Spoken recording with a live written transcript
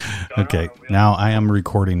Okay, now I am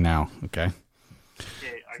recording now. Okay.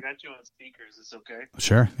 Okay, I got you on speaker. Is this okay?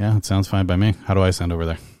 Sure. Yeah, it sounds fine by me. How do I sound over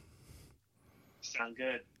there? Sound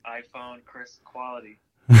good. iPhone crisp quality.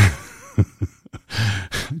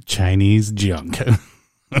 Chinese junk.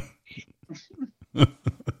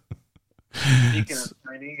 Speaking of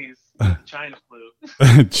Chinese, China flu.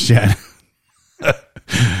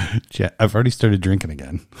 I've already started drinking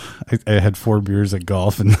again. I had 4 beers at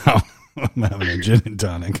golf, and now I'm having a gin and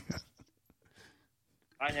tonic.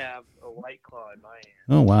 I have a White Claw in my hand.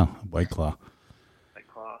 Oh, wow. White Claw. White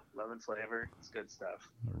Claw, lemon flavor. It's good stuff.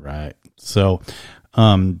 Right. So,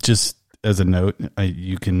 just as a note,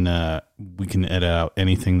 we can edit out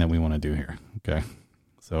anything that we want to do here. Okay.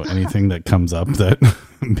 So anything that comes up that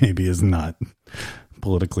maybe is not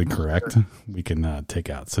politically correct, we can take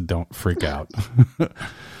out. So don't freak out.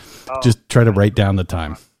 Just try to write down the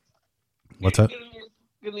time. What's that?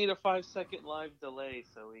 You'll need a 5-second live delay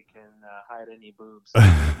so we can hide any boobs.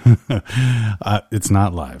 It's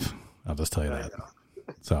not live. I'll just tell you that.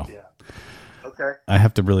 So, yeah. Okay. I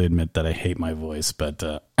have to really admit that I hate my voice, but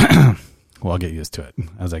well, I'll get used to it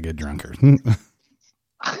as I get drunker.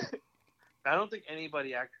 I don't think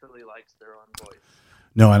anybody actually likes their own voice.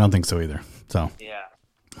 No, I don't think so either. So yeah,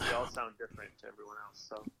 they all sound different to everyone else.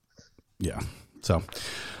 So yeah. So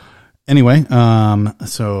anyway,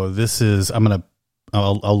 so this is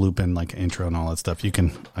I'll loop in like intro and all that stuff. I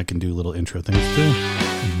can do little intro things too.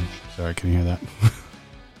 Sorry, can you hear that?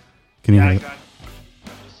 Can you hear that? I'm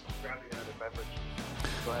just grabbing another beverage.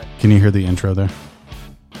 Go ahead. Can you hear the intro there?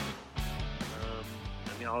 I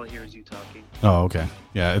mean, all I hear is you talking. Oh, okay.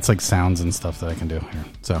 Yeah, it's like sounds and stuff that I can do here.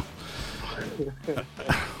 So,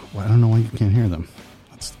 well, I don't know why you can't hear them.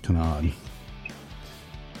 That's kind of odd.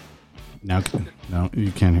 Now, no,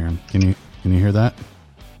 you can't hear them. Can you hear that?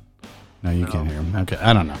 No, you can't hear them. Okay,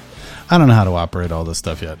 I don't know. I don't know how to operate all this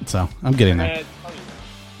stuff yet. So I'm getting there.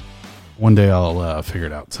 One day I'll figure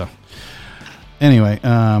it out. So anyway,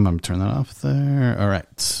 I'm gonna turn that off there. All right.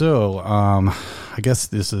 So I guess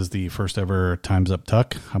this is the first ever Time's Up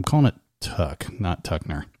Tuck. I'm calling it Tuck, not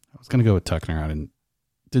Tuckner. I was gonna go with Tuckner. I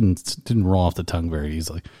didn't roll off the tongue very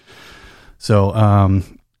easily. So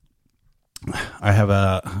I have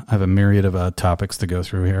a myriad of topics to go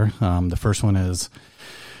through here. The first one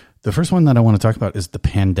that I want to talk about is the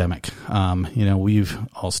pandemic. We've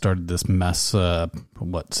all started this mess,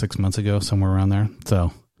 6 months ago, somewhere around there.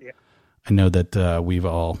 So yeah. I know that we've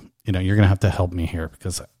all, you're going to have to help me here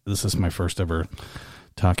because this is my first ever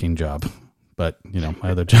talking job. But,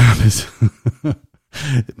 my other job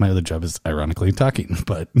is, ironically talking.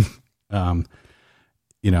 But, I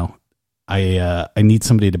need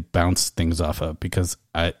somebody to bounce things off of because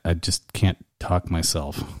I just can't talk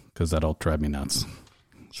myself because that'll drive me nuts.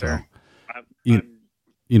 Sure. So,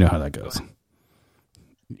 you know how that goes.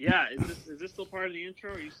 Yeah. Is this still part of the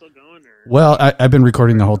intro? Are you still going? Or? Well, I've been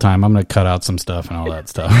recording the whole time. I'm going to cut out some stuff and all that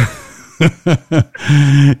stuff.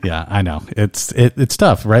 Yeah, I know. It's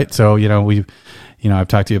tough, right? So, I've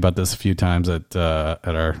talked to you about this a few times at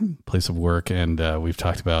our place of work, and we've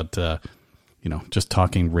talked about, just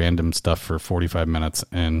talking random stuff for 45 minutes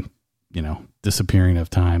and, disappearing of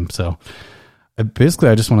time. So I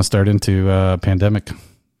just want to start into pandemic.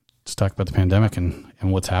 Just talk about the pandemic and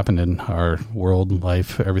what's happened in our world,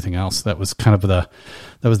 life, everything else. That was kind of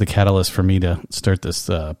the catalyst for me to start this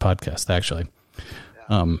podcast, actually.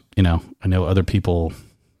 Yeah. I know other people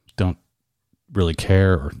don't really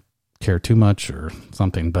care too much or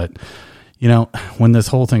something, but when this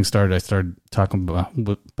whole thing started, I started talking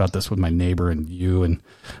about this with my neighbor and you and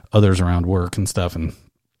others around work and stuff. And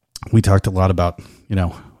we talked a lot about,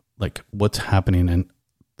 like what's happening in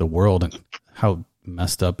the world and how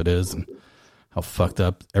messed up it is and how fucked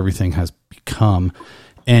up everything has become.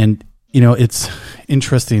 And, it's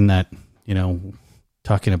interesting that,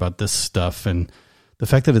 talking about this stuff and the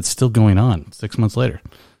fact that it's still going on 6 months later,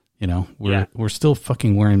 we're still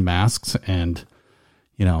fucking wearing masks and,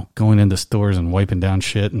 going into stores and wiping down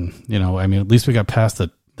shit. And, at least we got past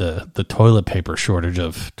the toilet paper shortage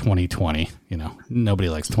of 2020, nobody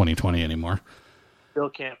likes 2020 anymore. Still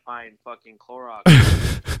can't find fucking Clorox.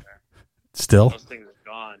 Still? Those things are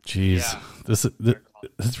gone. Jeez, yeah. This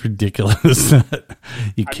is ridiculous.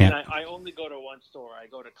 You can't. I only go to one store. I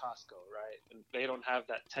go to Costco, right? And they don't have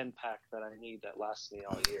that 10-pack that I need that lasts me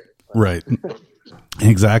all year. But. Right.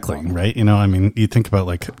 Exactly. Right. You think about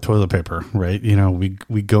like toilet paper, right?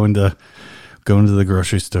 We go into the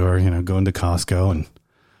grocery store, go into Costco, and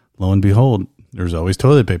lo and behold, there's always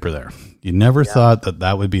toilet paper there. You never thought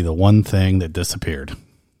that would be the one thing that disappeared.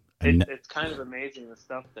 It's kind of amazing the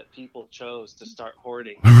stuff that people chose to start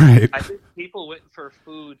hoarding. Right. I think people went for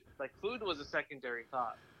food. Like food was a secondary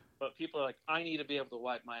thought. but people are like, I need to be able to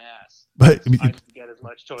wipe my ass. But I need to get as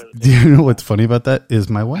much toilet paper. Do you know what's funny about that? Is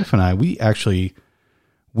my wife and I, we actually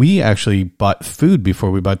bought food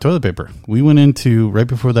before we bought toilet paper. We went into, right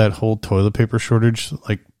before that whole toilet paper shortage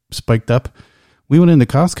like spiked up, we went into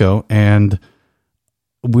Costco and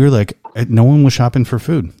we were like, no one was shopping for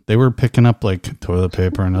food. They were picking up like toilet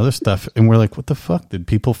paper and other stuff. And we're like, what the fuck? Did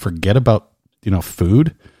people forget about,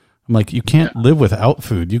 food? I'm like, you can't live without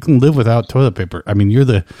food. You can live without toilet paper. I mean, you're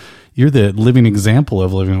the living example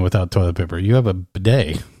of living without toilet paper. You have a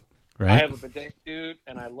bidet, right? I have a bidet, dude,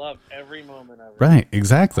 and I love every moment of it. Right,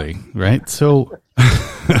 exactly. Right. So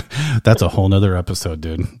that's a whole nother episode,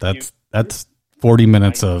 dude. That's 40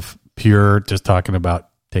 minutes of pure just talking about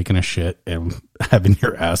taking a shit and having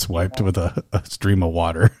your ass wiped with a stream of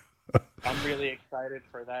water. I'm really excited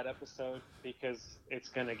for that episode because it's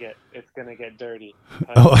gonna get dirty.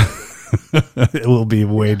 It will be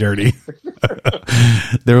way dirty.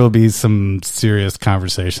 There will be some serious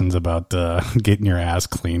conversations about getting your ass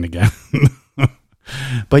clean again.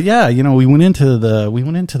 But yeah, we went into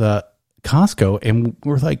the Costco and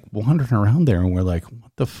we're like wandering around there and we're like,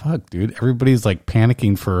 what the fuck, dude? Everybody's like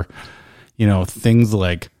panicking for things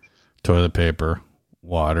like toilet paper,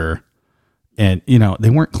 water. And, they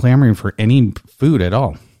weren't clamoring for any food at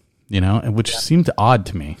all, which seemed odd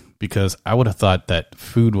to me because I would have thought that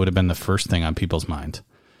food would have been the first thing on people's minds.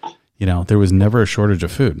 There was never a shortage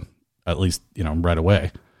of food, at least, right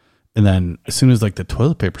away. And then as soon as like the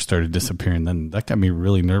toilet paper started disappearing, then that got me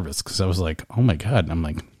really nervous because I was like, oh my God. And I'm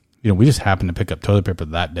like, we just happened to pick up toilet paper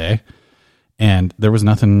that day and there was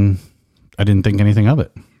nothing, I didn't think anything of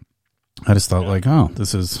it. I just thought like, oh,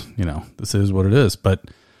 this is what it is. But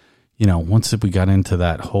once we got into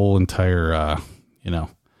that whole entire,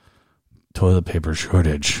 toilet paper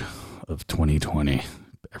shortage of 2020,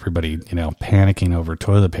 everybody, panicking over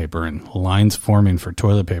toilet paper and lines forming for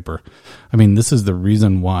toilet paper. I mean, this is the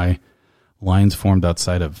reason why lines formed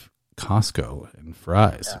outside of Costco and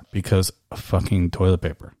Fry's because of fucking toilet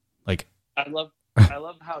paper. Like, I love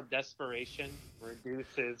how desperation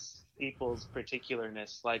reduces people's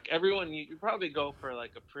particularness. Like everyone, you probably go for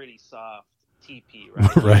like a pretty soft TP,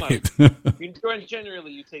 right? Right.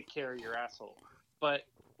 Generally, you take care of your asshole. But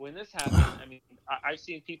when this happened, I mean, I've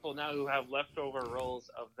seen people now who have leftover rolls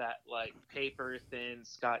of that like paper thin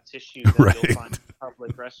Scott tissue that you'll find in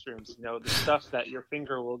public restrooms. The stuff that your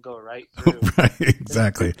finger will go right through. Right,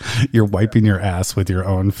 exactly. You're wiping your ass with your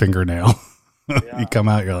own fingernail. Yeah. You come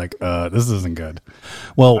out, you're like, this isn't good.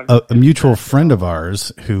 Well, a mutual friend of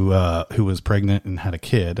ours who was pregnant and had a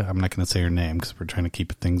kid, I'm not going to say her name because we're trying to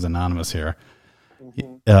keep things anonymous here.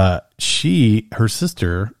 Mm-hmm. Her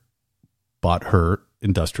sister bought her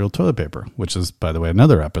industrial toilet paper, which is, by the way,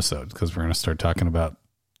 another episode because we're going to start talking about,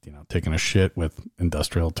 taking a shit with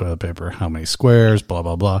industrial toilet paper, how many squares, blah,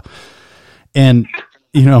 blah, blah. And,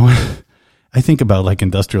 I think about like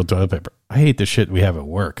industrial toilet paper. I hate the shit we have at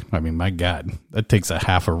work. I mean, my God, that takes a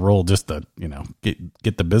half a roll just to,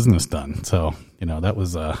 get the business done. So, that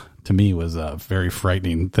was, to me was a very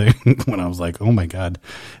frightening thing when I was like, oh my God,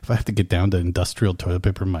 if I have to get down to industrial toilet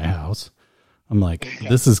paper in my house, I'm like,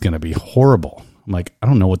 this is going to be horrible. I'm like, I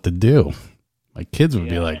don't know what to do. My kids would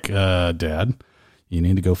be like, Dad, you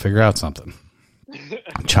need to go figure out something.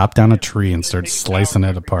 Chop down a tree and start slicing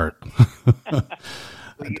it apart.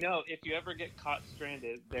 Well, if you ever get caught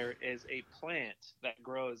stranded, there is a plant that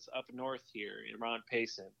grows up north here around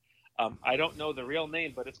Payson. I don't know the real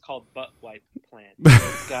name, but it's called butt wipe plant.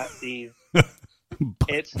 It's got these.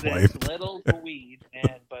 It's this little weed,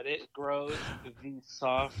 but it grows the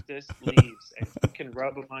softest leaves, and you can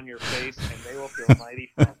rub them on your face, and they will feel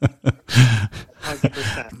mighty friendly.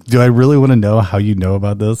 100%. Do I really want to know how you know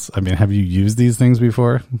about this? I mean, have you used these things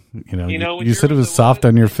before? You said it was soft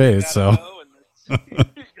on your face, so. You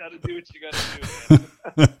gotta do what you gotta do,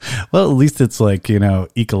 man. Well, at least it's like,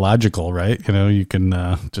 ecological, right? You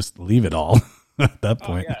can just leave it all at that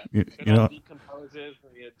point. It decomposes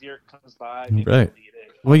when a deer comes by. Right.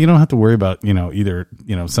 Well, you don't have to worry about, either,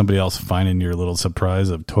 somebody else finding your little surprise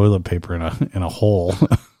of toilet paper in a hole,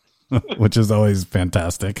 which is always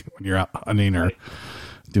fantastic when you're out hunting or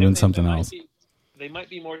doing something else. They might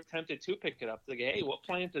be more tempted to pick it up. Like, hey, what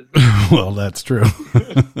plant is this? Well, that's true.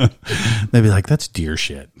 They'd be like, that's deer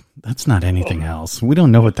shit. That's not anything else. We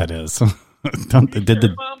don't know what that is. Did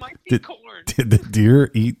the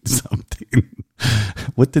deer eat something?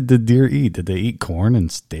 What did the deer eat? Did they eat corn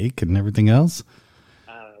and steak and everything else?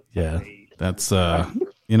 Yeah, that's, so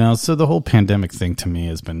the whole pandemic thing to me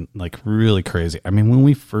has been like really crazy. I mean, when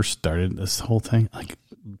we first started this whole thing, like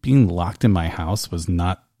being locked in my house was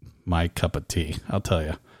not my cup of tea. I'll tell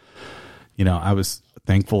you, I was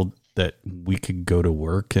thankful that we could go to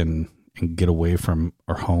work and get away from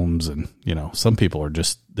our homes. And, you know, some people are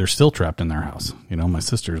they're still trapped in their house. You know, my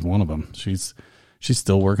sister is one of them. She's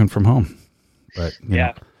still working from home, but you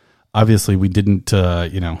know, obviously we didn't,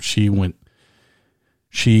 you know, she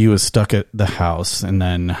was stuck at the house and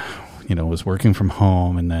then, you know, was working from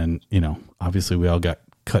home. And then, you know, obviously we all got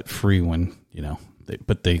cut free when, you know, they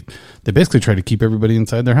basically tried to keep everybody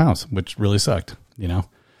inside their house, which really sucked. You know,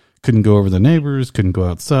 couldn't go over the neighbors, couldn't go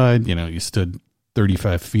outside. You know, you stood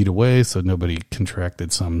 35 feet away so nobody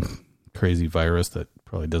contracted some crazy virus that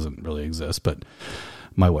probably doesn't really exist. But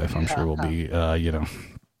my wife, I'm sure, will be, you know.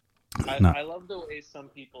 I love the way some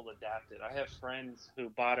people adapted. I have friends who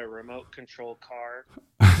bought a remote control car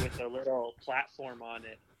with a little platform on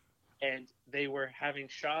it, and they were having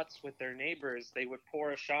shots with their neighbors. They would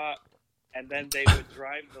pour a shot, and then they would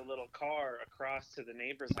drive the little car across to the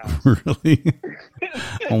neighbor's house. Really?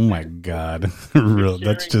 Oh my God. Real.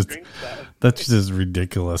 That's just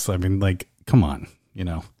ridiculous. I mean, like, come on, you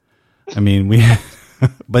know, I mean,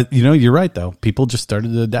 but you know, you're right though. People just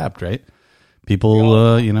started to adapt, right?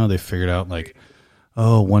 People, you know, they figured out like,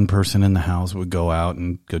 oh, one person in the house would go out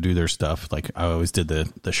and go do their stuff. Like I always did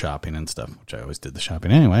the shopping and stuff, which I always did the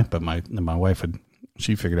shopping anyway. But my wife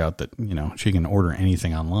she figured out that, you know, she can order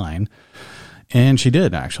anything online, and she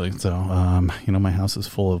did actually. So, you know, my house is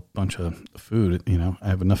full of a bunch of food. You know, I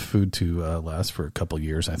have enough food to last for a couple of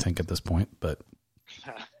years, I think, at this point. But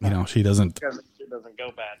you know, she doesn't. It doesn't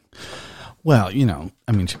go bad. Well, you know,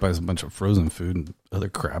 I mean, she buys a bunch of frozen food and other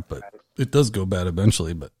crap, but it does go bad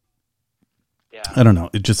eventually. But yeah, I don't know.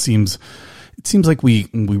 It seems like we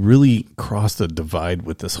really crossed a divide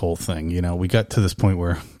with this whole thing. You know, we got to this point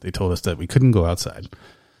where they told us that we couldn't go outside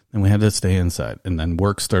and we had to stay inside. And then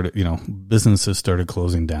work started, you know, businesses started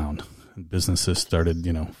closing down. Businesses started,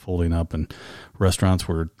 you know, folding up, and restaurants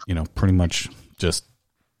were, you know, pretty much just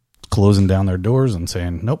closing down their doors and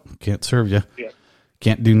saying, nope, can't serve you. Yeah.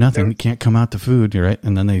 Can't do nothing. You can't come out to food. You're right.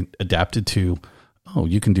 And then they adapted to, oh,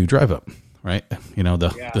 you can do drive up, right? You know, the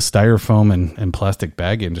styrofoam and plastic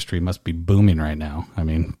bag industry must be booming right now. I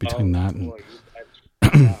mean, between that and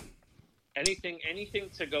anything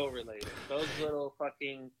to go related, those little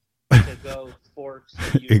fucking to go forks.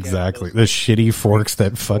 Exactly. The shitty forks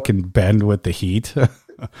that fucking bend with the heat.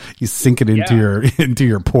 You sink it into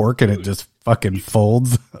your pork and it just fucking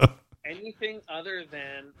folds. Anything other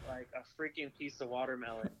than like a freaking piece of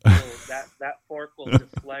watermelon, that fork will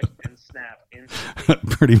deflect and snap instantly.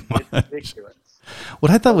 Pretty much. It's ridiculous.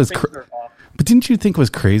 What I thought was, but didn't you think was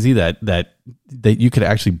crazy that you could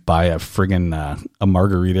actually buy a friggin' a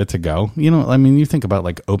margarita to go? You know, I mean, you think about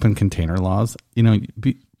like open container laws. You know,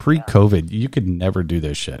 pre-COVID, you could never do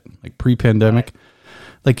this shit. Like pre-pandemic,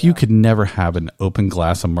 like you could never have an open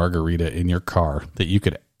glass of margarita in your car that you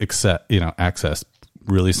could access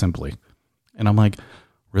really simply. And I'm like,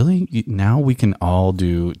 really? Now we can all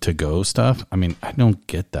do to-go stuff? I mean, I don't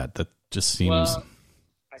get that. That just seems... Well,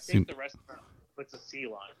 I think the restaurant puts a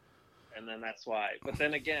seal on it, and then that's why. But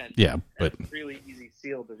then again, but it's a really easy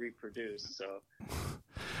seal to reproduce, so...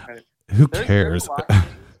 Who cares?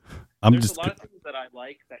 There's a lot of things that I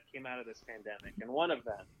like that came out of this pandemic, and one of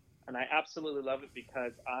them, and I absolutely love it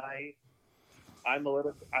because I'm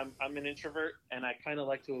an introvert, and I kind of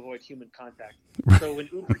like to avoid human contact. So when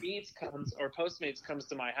Uber Eats comes or Postmates comes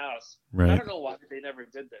to my house, I don't know why they never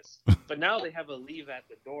did this, but now they have a leave at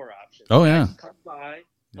the door option. Oh yeah, just come by,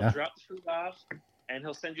 he'll drop the food off, and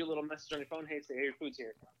he'll send you a little message on your phone. Hey, your food's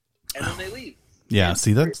here, and then they leave. Yeah,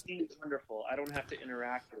 see, that's wonderful. I don't have to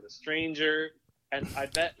interact with a stranger. And I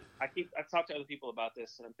bet I've talked to other people about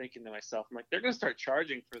this, and I'm thinking to myself, I'm like, they're going to start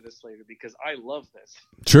charging for this later because I love this.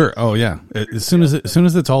 Sure. Oh yeah. As soon as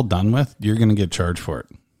it's all done with, you're going to get charged for it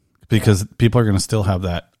because people are going to still have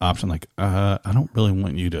that option. Like, I don't really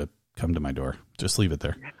want you to come to my door. Just leave it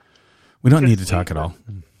there. We don't need to talk at all.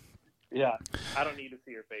 Yeah. I don't need to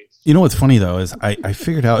see your face. You know what's funny though is I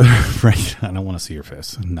figured out right. I don't want to see your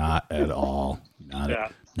face. Not at all. Not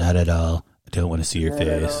at all. I don't want to see your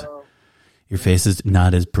face. Your face is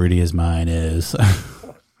not as pretty as mine is.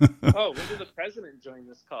 Oh, when did the president join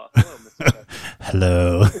this call? Hello, Mr.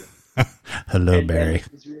 Hello. Hello, Barry.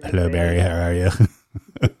 Hello, Barry. How are you?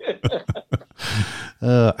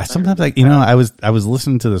 I sometimes I was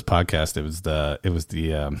listening to this podcast. It was the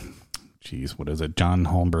what is it? John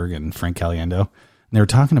Holmberg and Frank Caliendo. And they were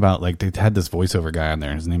talking about like they had this voiceover guy on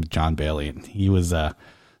there. His name is John Bailey, and he was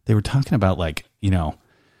they were talking about like, you know,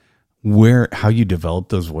 how you develop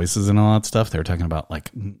those voices and all that stuff. They were talking about like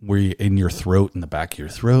where you in your throat, in the back of your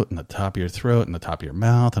throat, and the top of your throat, and the top of your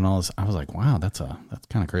mouth, and all this. I was like, wow, that's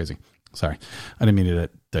kind of crazy. Sorry, I didn't mean to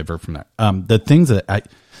divert from that. The things that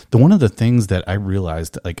one of the things that I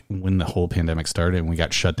realized, like when the whole pandemic started and we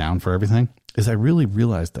got shut down for everything, is I really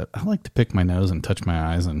realized that I like to pick my nose and touch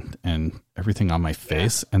my eyes and everything on my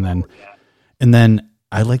face. And then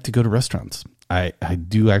I like to go to restaurants. I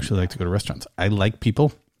do actually like to go to restaurants. I like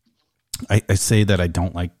people. I say that I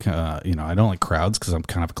don't like, I don't like crowds because I'm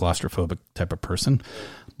kind of a claustrophobic type of person,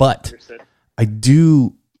 but I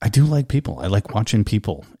do like people. I like watching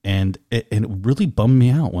people, and it really bummed me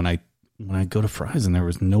out when I go to Fry's and there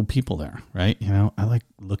was no people there, right? I like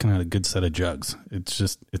looking at a good set of jugs. It's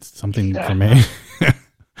something for me.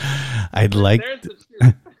 I like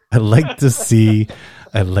to see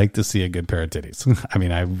a good pair of titties. I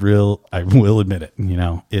mean, I will admit it.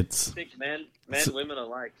 It's I think men, women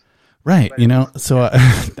alike. Right. So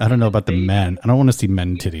I don't know about the men. I don't want to see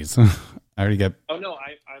men titties. I already got. Oh no,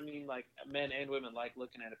 I mean like men and women like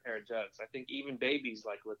looking at a pair of jugs. I think even babies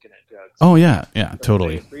like looking at jugs. Oh yeah,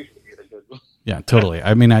 totally. They appreciate a good one. Yeah, totally.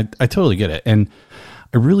 I mean, I totally get it, and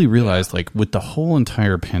I really realized like with the whole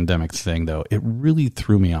entire pandemic thing, though, it really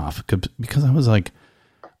threw me off because I was like,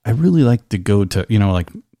 I really like to go to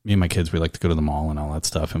like me and my kids, we like to go to the mall and all that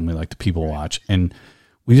stuff, and we like to people watch, and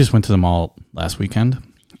we just went to the mall last weekend.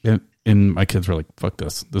 And my kids were like, fuck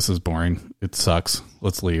this. This is boring. It sucks.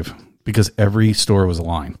 Let's leave. Because every store was a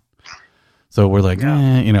line. So we're like,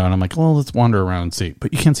 and I'm like, well, let's wander around and see.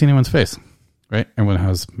 But you can't see anyone's face, right? Everyone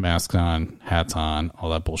has masks on, hats on, all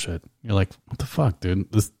that bullshit. You're like, what the fuck,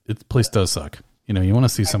 dude? This place does suck. You want to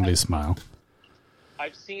see somebody smile.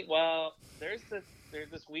 I've seen, there's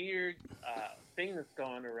this weird thing that's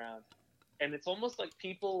going around. And it's almost like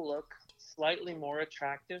people look slightly more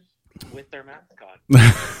attractive with their mask on.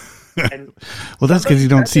 And well, that's because you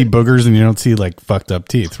don't see boogers and you don't see like fucked up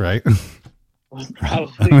teeth, right?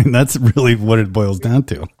 Probably. I mean, that's really what it boils down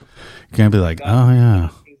to. You can't be like, oh yeah.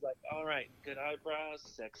 He's like, all right, good eyebrows,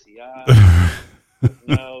 sexy eyes.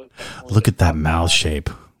 No, look at that mouth shape.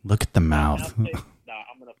 Look at the mouth. Nah,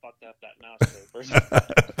 I'm gonna fuck up that mouth shape.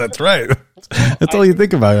 That's right. That's all you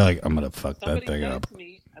think about. You're like, I'm gonna fuck that thing up.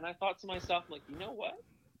 And I thought to myself, like, you know what?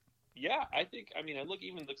 Yeah, I look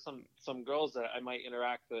even like some girls that I might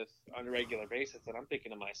interact with on a regular basis, and I'm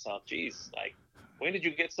thinking to myself, geez, like, when did you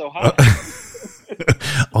get so hot?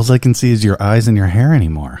 All I can see is your eyes and your hair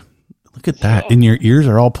anymore. Look at that. And your ears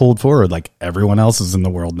are all pulled forward like everyone else is in the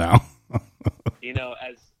world now.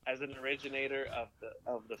 As an originator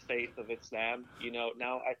of the faith of Islam,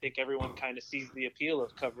 now I think everyone kind of sees the appeal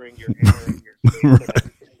of covering your hair and your face and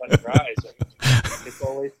everything but your eyes. It's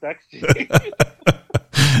always sexy.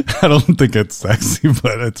 I don't think it's sexy,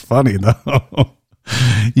 but it's funny though.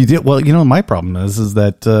 You did well. My problem is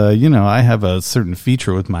that I have a certain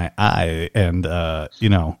feature with my eye, and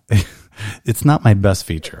it's not my best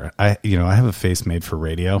feature. I have a face made for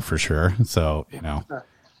radio for sure. So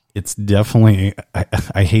it's definitely.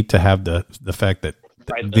 I hate to have the fact that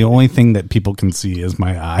the only thing that people can see is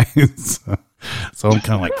my eyes. So I'm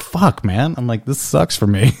kind of like, fuck, man. I'm like, this sucks for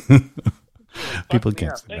me. People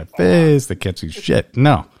can't see my face. They can't see shit.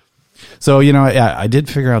 No. So, I did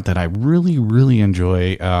figure out that I really, really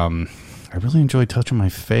enjoy, touching my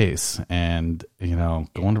face and,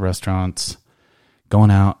 going to restaurants,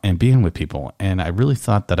 going out and being with people. And I really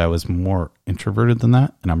thought that I was more introverted than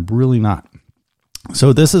that. And I'm really not. So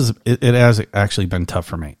it has actually been tough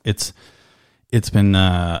for me. It's been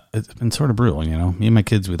sort of brutal. Me and my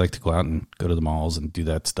kids, we like to go out and go to the malls and do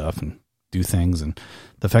that stuff and do things. And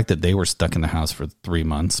the fact that they were stuck in the house for 3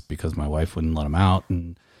 months because my wife wouldn't let them out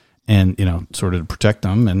and sort of to protect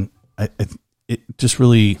them. And it just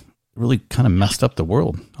really, really kind of messed up the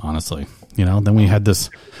world, honestly. Then we had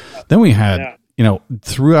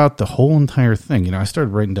throughout the whole entire thing, I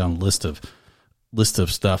started writing down a list of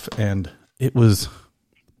stuff, and it was,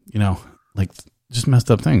 like just messed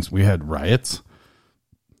up things. We had riots,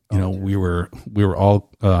 we were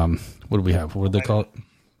all, what do we have? What did they call it?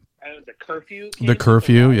 The curfew? The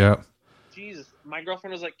curfew, yeah. Jesus. My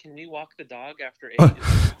girlfriend was like, can we walk the dog after 8? I'm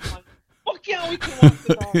like, fuck yeah, we can walk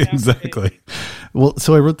the dog exactly. After 8. Well,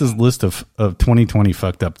 so I wrote this list of 2020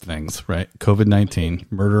 fucked up things, right?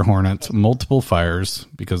 COVID-19, murder hornets, multiple fires,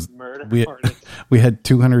 because we had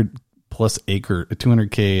 200 plus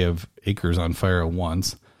 200K of acres on fire at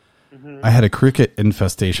once. Mm-hmm. I had a cricket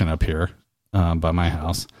infestation up here by my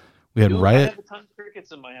house. We had riot. I have a ton of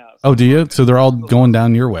crickets in my house. Oh, do you? So they're all going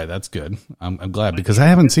down your way. That's good. I'm glad because I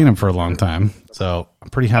haven't seen them for a long time. So I'm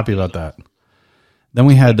pretty happy about that. Then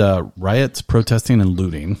we had riots, protesting, and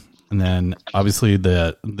looting. And then obviously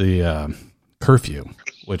the curfew,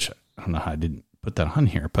 which I don't know how I didn't put that on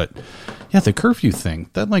here. But yeah, the curfew thing,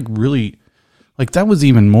 that really, that was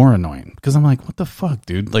even more annoying because I'm like, what the fuck,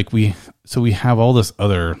 dude? We have all this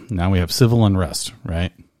other, now we have civil unrest,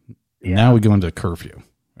 right? And now we go into curfew,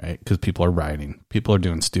 right? Because people are rioting. People are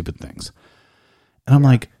doing stupid things. And I'm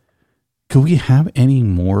like, could we have any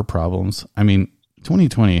more problems? I mean,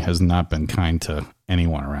 2020 has not been kind to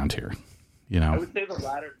anyone around here. I would say the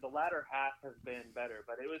latter half has been better,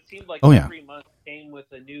 but it would seem like 3 months came with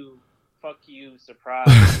a new fuck you surprise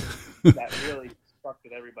that really fucked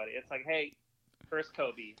with everybody. It's like, hey, first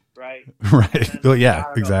Kobe, right? Right. Well,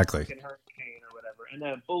 yeah, exactly. Hurricane or whatever, and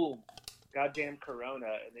then boom, goddamn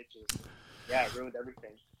Corona, and it just ruined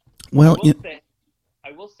everything. Well,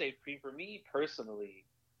 I will say, for me personally,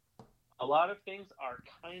 a lot of things are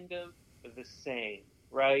kind of the same,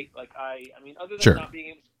 right? Like I mean, other than not being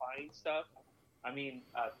able to find stuff, I mean,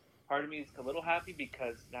 part of me is a little happy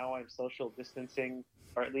because now I'm social distancing,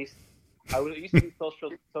 or at least I used to be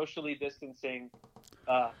socially distancing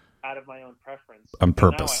out of my own preference. On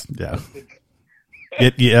purpose,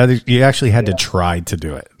 you actually had to try to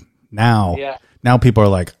do it. Now people are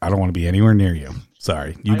like, I don't want to be anywhere near you.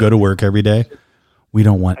 Sorry, you go to work every day. We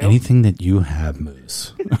don't want anything that you have,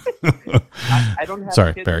 Moose. I don't have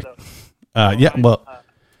Sorry, kids, Barry. Though.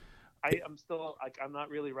 I'm still I'm not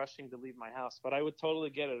really rushing to leave my house, but I would totally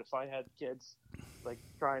get it if I had kids like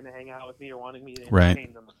trying to hang out with me or wanting me to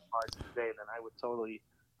entertain them hard today. Then I would totally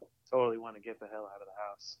want to get the hell out of the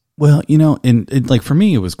house. Well, and like for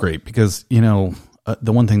me, it was great because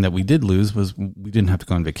the one thing that we did lose was we didn't have to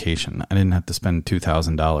go on vacation. I didn't have to spend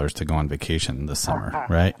 $2,000 to go on vacation this summer,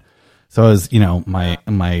 right? So I was,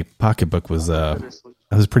 my pocketbook was, I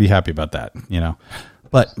was pretty happy about that,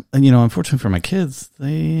 But unfortunately for my kids,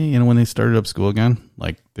 they, when they started up school again,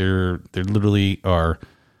 like they're literally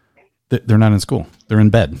they're not in school. They're in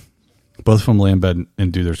bed. Both of them lay in bed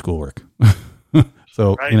and do their schoolwork.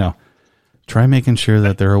 So, try making sure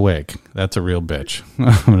that they're awake. That's a real bitch.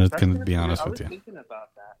 I'm going to be honest with you. I was thinking about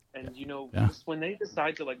that. And, just when they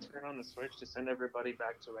decide to turn on the switch to send everybody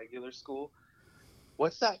back to regular school,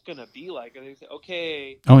 what's that going to be like? Are they say,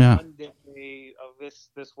 okay, Monday of this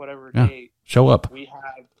whatever date, show up. We're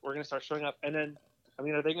going to start showing up. And then, I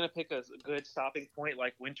mean, are they going to pick a good stopping point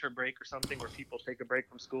like winter break or something where people take a break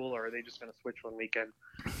from school, or are they just going to switch one weekend?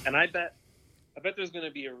 And I bet there's going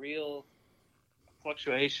to be a real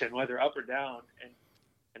fluctuation, whether up or down,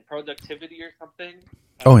 and productivity or something.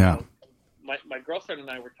 My girlfriend and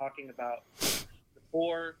I were talking about the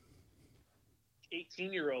 4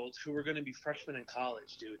 18-year-olds who were going to be freshmen in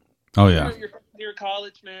college, dude. Oh yeah, you're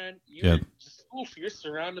college, man. You're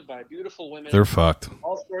surrounded by beautiful women. They're fucked.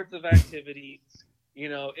 All sorts of activities.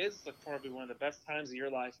 It's probably one of the best times of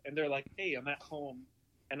your life. And they're like, hey, I'm at home,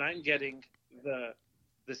 and I'm getting the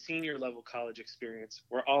senior level college experience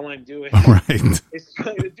where all I'm doing is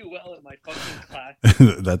trying to do well in my fucking class.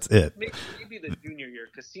 That's it. Maybe the junior year,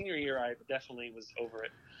 because senior year I definitely was over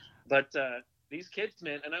it. But these kids,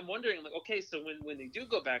 man, and I'm wondering, like, okay, so when they do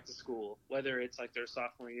go back to school, whether it's like their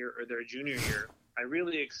sophomore year or their junior year, I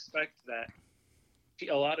really expect that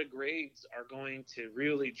a lot of grades are going to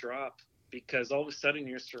really drop because all of a sudden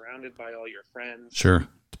you're surrounded by all your friends. Sure.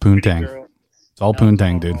 It's poontang. It's all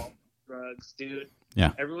poontang, dude. Drugs, dude.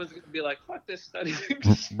 Yeah. Everyone's going to be like, fuck this study.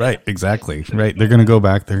 Right, exactly. Right. They're going to go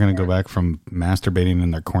back. They're going to go back from masturbating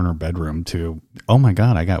in their corner bedroom to, oh my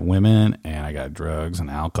God, I got women and I got drugs and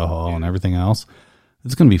alcohol and everything else.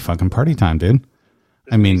 It's going to be fucking party time, dude.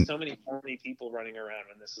 There's so many horny people running around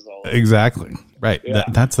when this is all over. Exactly. Right. Yeah.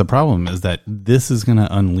 That's the problem, is that this is going to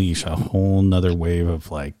unleash a whole nother wave of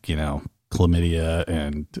chlamydia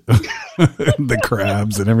and the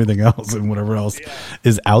crabs and everything else and whatever else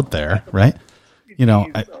is out there. Right.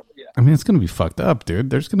 I mean, it's going to be fucked up, dude.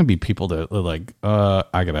 There's going to be people that are like, I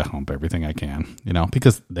got to hump everything I can,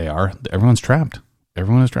 because everyone's trapped.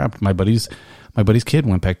 Everyone is trapped. My buddy's kid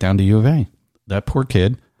went back down to U of A. That poor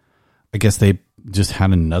kid, I guess they just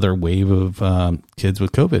had another wave of kids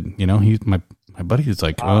with COVID. My buddy was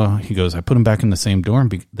like, he goes, I put him back in the same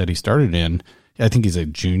dorm that he started in. I think he's a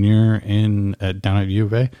junior down at U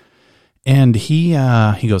of A. And he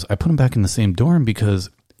goes, I put him back in the same dorm because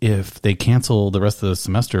if they cancel the rest of the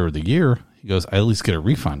semester or the year, he goes, I at least get a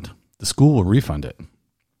refund. The school will refund it,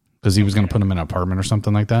 because he was going to put him in an apartment or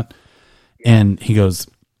something like that. And he goes,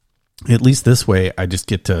 at least this way, I get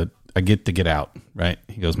to get out. Right.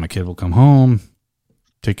 He goes, my kid will come home,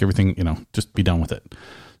 take everything, just be done with it.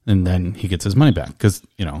 And then he gets his money back. Cause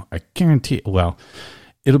I guarantee,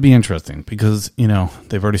 it'll be interesting because,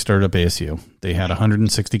 they've already started up ASU. They had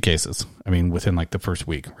 160 cases. I mean, within the first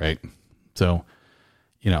week. Right. So,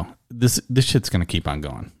 this shit's going to keep on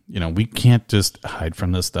going. We can't just hide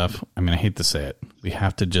from this stuff. I mean, I hate to say it. We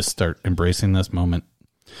have to just start embracing this moment,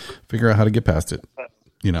 figure out how to get past it,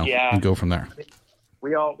 and go from there.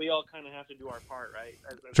 We all kind of have to do our part, right?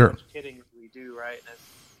 As sure. much kidding as we do, right?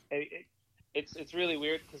 It's really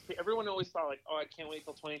weird because everyone always thought like, oh, I can't wait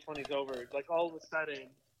till 2020 is over. Like all of a sudden,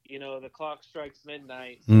 the clock strikes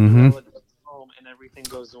midnight, Mm-hmm. home, and everything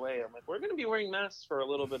goes away. I'm like, we're going to be wearing masks for a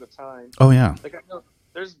little bit of time. Oh yeah. Like I know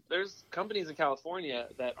there's companies in California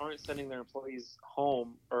that aren't sending their employees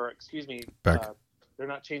home, or excuse me, Back. They're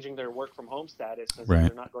not changing their work from home status because Right.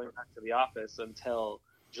 they're not going back to the office until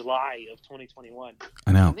July of 2021.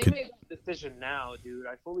 I know. And they made that decision now, dude.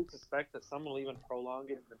 I fully suspect that some will even prolong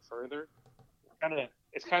it even further.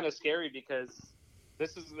 It's kind of scary because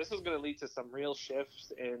this is going to lead to some real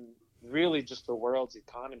shifts in really just the world's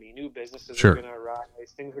economy. New businesses Sure. are going to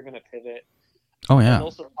arise. Things are going to pivot. Oh yeah. And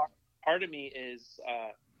also, part of me is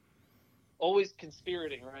always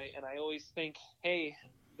conspirating, right? And I always think, hey,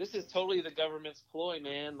 this is totally the government's ploy,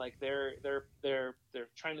 man. Like they're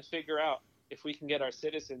trying to figure out if we can get our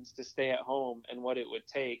citizens to stay at home and what it would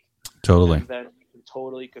take. Totally. And then we can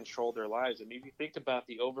totally control their lives. And if you think about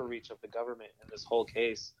the overreach of the government in this whole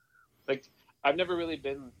case, like I've never really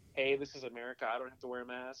been, hey, this is America, I don't have to wear a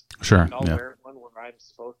mask. Sure. I'll Yeah. wear one where I'm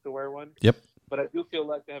supposed to wear one. Yep. But I do feel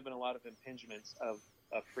like there have been a lot of impingements of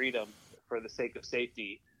freedom for the sake of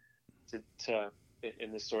safety to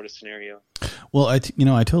in this sort of scenario. Well, I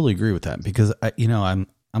totally agree with that because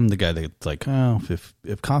I'm the guy that's like, oh, if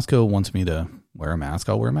Costco wants me to wear a mask,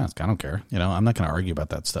 I'll wear a mask. I don't care. I'm not going to argue about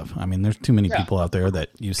that stuff. I mean, there's too many people out there that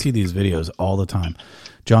you see these videos all the time.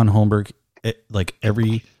 John Holmberg, I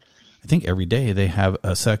think every day they have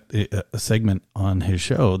a segment on his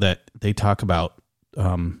show that they talk about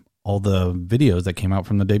all the videos that came out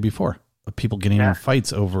from the day before of people getting in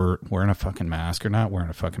fights over wearing a fucking mask or not wearing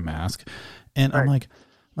a fucking mask. And right. I'm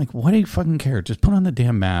like, why do you fucking care? Just put on the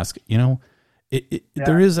damn mask.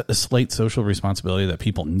 There is a slight social responsibility that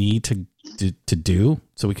people need to do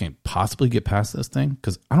so we can possibly get past this thing.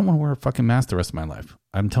 Because I don't want to wear a fucking mask the rest of my life.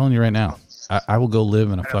 I'm telling you right now, I will go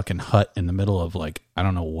live in a fucking hut in the middle of I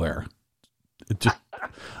don't know where.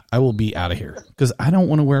 I will be out of here because I don't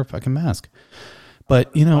want to wear a fucking mask.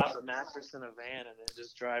 But a mattress in a van and then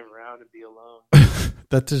just drive around and be alone.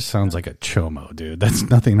 That just sounds like a chomo, dude. That's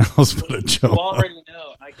nothing else but a chomo. You already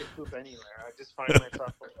know I can poop anywhere. I just find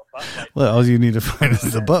myself with a butt wipe. Well, all you need to find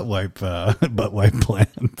is the butt wipe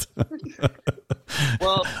plant.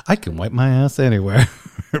 Well, I can wipe my ass anywhere,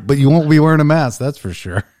 but you won't be wearing a mask. That's for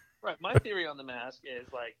sure. Right. My theory on the mask is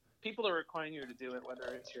people are requiring you to do it,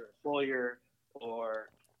 whether it's your employer or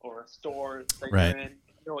a store that right. you're in.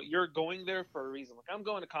 You're going there for a reason. I'm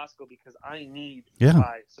going to Costco because I need to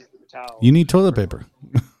buy some paper towels. You need toilet paper.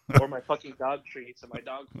 Or my fucking dog treats and my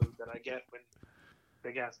dog food that I get when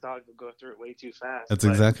big ass dog will go through it way too fast. That's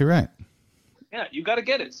exactly right. Yeah, you got to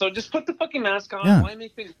get it. So just put the fucking mask on. Yeah. Why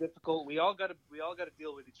make things difficult? We all got to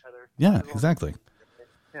deal with each other. Yeah, exactly.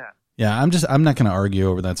 Yeah. Yeah, I'm not going to argue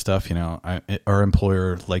over that stuff. Our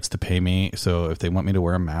employer likes to pay me, so if they want me to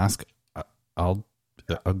wear a mask, I'll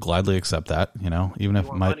gladly accept that. Even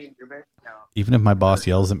if my boss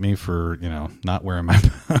yells at me for not wearing my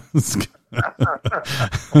mask.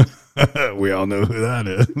 We all know who that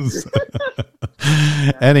is.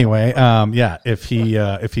 Anyway,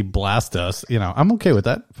 if he blasts us, I'm okay with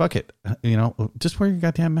that. Fuck it. Just wear your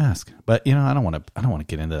goddamn mask. But I don't want to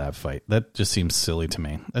get into that fight. That just seems silly to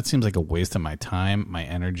me. That seems like a waste of my time, my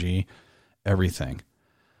energy, everything.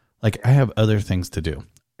 I have other things to do.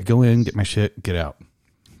 I go in, get my shit, get out.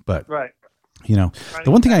 But right.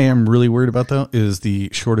 The one thing I am really worried about though is the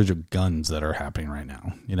shortage of guns that are happening right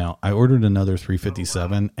now. I ordered another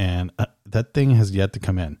 357 and that thing has yet to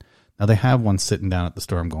come in. Now they have one sitting down at the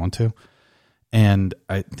store I'm going to, and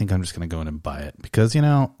I think I'm just going to go in and buy it because,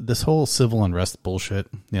 this whole civil unrest bullshit,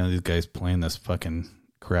 these guys playing this fucking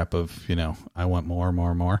crap of, I want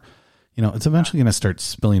more, it's eventually going to start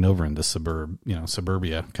spilling over into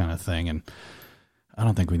suburbia kind of thing. And I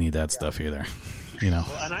don't think we need that stuff either, Well,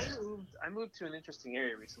 and I moved to an interesting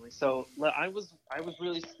area recently. So I was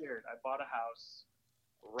really scared. I bought a house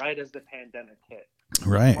right as the pandemic hit.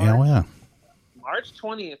 Right. Yeah. March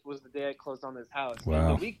 20th was the day I closed on this house.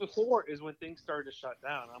 Wow. And the week before is when things started to shut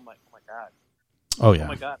down. I'm like, oh my God. Oh yeah. Oh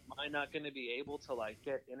my God. Am I not going to be able to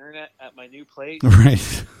get internet at my new place?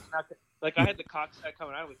 Right. I had the cops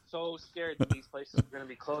coming. I was so scared that these places were going to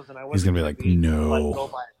be closed, and I wasn't. He's going to be like, no, go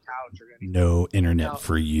buy a couch or anything. No internet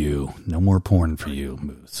for you. No more porn for you,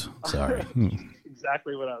 Moose. Sorry.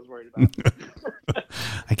 Exactly what I was worried about.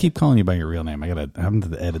 I keep calling you by your real name. I'm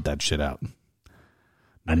going to edit that shit out.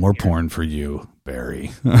 No more porn for you,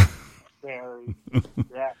 Barry. Barry.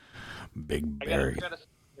 Yeah. Big Barry. I got a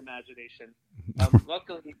imagination.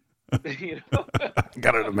 Luckily, I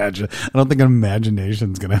got to imagine. I don't think an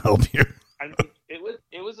imagination's going to help you. I mean,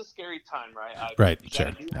 it was a scary big time, right? Right, You sure.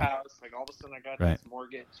 got a new house, like all of a sudden I got Right. this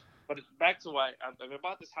mortgage. But back to why I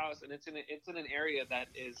bought this house, and it's in an area that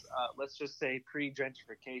is, let's just say,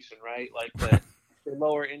 pre-gentrification, right? Like the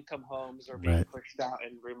lower income homes are being Right. pushed out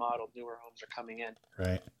and remodeled. Newer homes are coming in.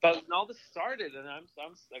 Right. But when all this started, and I'm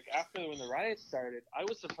like, after when the riots started, I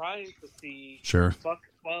was surprised to see Sure. Fuck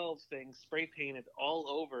 12 things spray painted all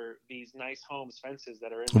over these nice homes, fences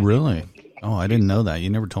that are in my Really? neighborhood. Oh, I didn't know that. You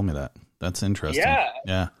never told me that. That's interesting. Yeah.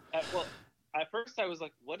 Yeah. Well, at first I was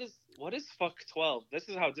like, what is Fuck 12? This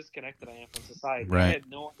is how disconnected I am from society. Right. I had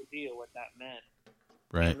no idea what that meant.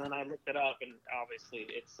 Right. And then I looked it up, and obviously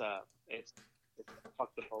it's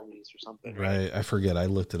Fuck the Police or something. Right. I forget. I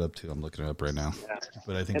looked it up too. I'm looking it up right now. Yeah.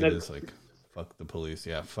 But I think And it then- is like Fuck the Police.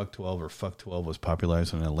 Yeah. Fuck 12 or Fuck 12 was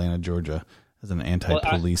popularized in Atlanta, Georgia as an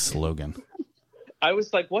anti-police slogan. I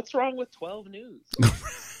was like, what's wrong with 12 News?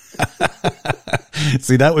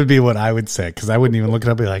 See, that would be what I would say, because I wouldn't even look it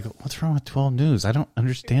up and be like, what's wrong with 12 News? I don't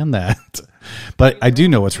understand that. But I do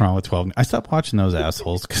know what's wrong with 12. I stopped watching those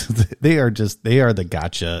assholes because they are the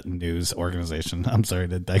gotcha news organization. I'm sorry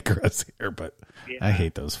to digress here, but Yeah. I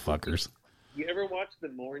hate those fuckers. You ever watch the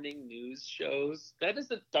morning news shows? That is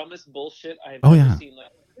the dumbest bullshit I've Oh, ever yeah. seen.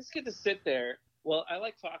 Like, just get to sit there. Well, I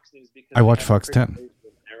like Fox News because I watch they have Fox 10. Chris Rosen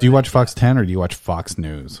there, Do you right? watch Fox 10 or do you watch Fox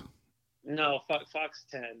News? No, Fox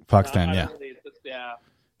 10. Fox No, 10, I yeah. Really, yeah.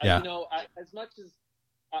 Yeah. You know, as much as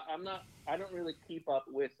I don't really keep up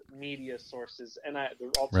with media sources, and I'll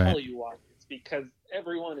Right. tell you why. It's because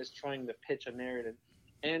everyone is trying to pitch a narrative,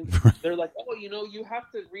 and they're like, "Oh, you have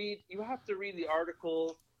to read the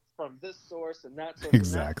article from this source and that source."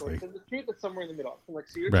 Exactly. And that source. And the truth is somewhere in the middle. I'm like,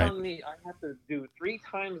 so you're Right. telling me I have to do 3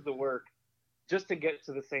 times the work just to get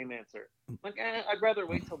to the same answer? Like, I'd rather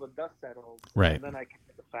wait till the dust settles, Right. and then I can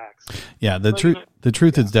get the facts. Yeah, the Well, truth you know- the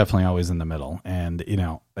truth is definitely always in the middle, and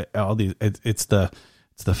all these it's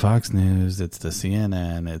the Fox News, it's the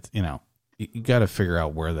CNN, it's you got to figure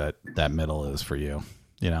out where that middle is for you,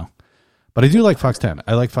 But I do like Fox 10.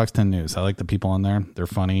 I like Fox 10 News. I like the people on there. They're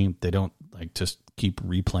funny. They don't like just keep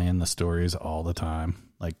replaying the stories all the time.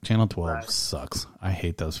 Like Channel 12 Right. sucks. I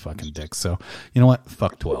hate those fucking dicks. So you know what?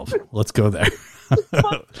 Fuck 12. Let's go there.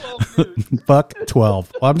 Fuck 12 News. Fuck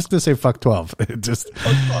 12. Well, I'm just gonna say fuck 12. It just,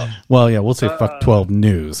 well, yeah, we'll say fuck 12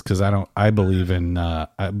 News because I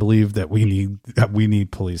believe that we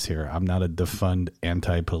need police here. I'm not a defund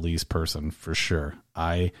anti-police person for sure.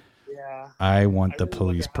 Yeah. I want I the really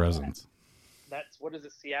police wonder how presence. That's what is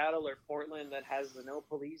it, Seattle or Portland that has the no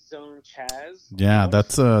police zone, Chaz? Yeah,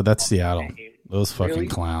 What's that's the Seattle. name? Those fucking Really?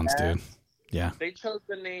 clowns, Chaz? dude. Yeah. They chose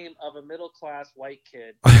the name of a middle class white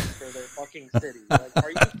kid for their fucking city. Like,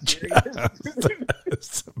 are you serious?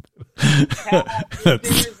 That's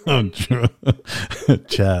so true.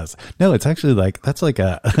 Chaz. No, it's actually that's like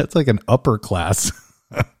an upper class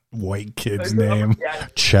white kid's name. Yeah.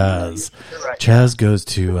 Chaz. You're right. Chaz goes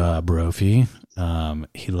to Brophy.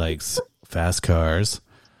 He likes fast cars.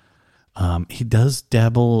 He does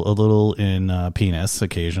dabble a little in penis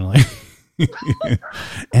occasionally.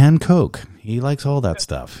 And Coke. He likes all that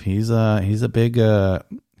stuff. He's a big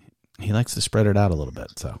he likes to spread it out a little bit,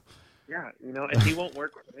 so Yeah, and he won't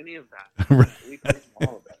work with any of that. Right. We pay him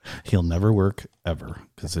all of it. he'll never work ever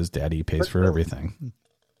because his daddy pays for everything.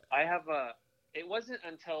 I have it wasn't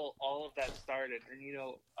until all of that started, and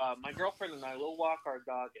my girlfriend and I will walk our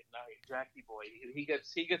dog at night, Jackie Boy. He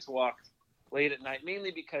gets walked late at night, mainly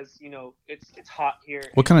because it's hot here.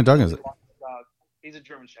 What kind of dog is it? He's a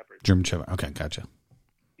German Shepherd. German Shepherd. Okay, gotcha.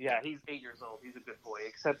 Yeah, he's 8 years old. He's a good boy,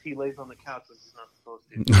 except he lays on the couch when he's not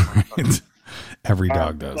supposed to. Every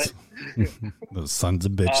dog does. Those sons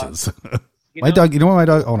of bitches. You My know- dog. You know what my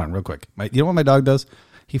dog? Hold on, real quick. You know what my dog does?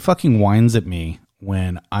 He fucking whines at me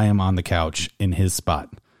when I am on the couch in his spot.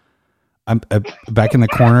 I'm back in the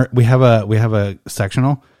corner. We have a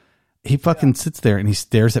sectional. He fucking sits there and he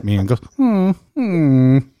stares at me and goes,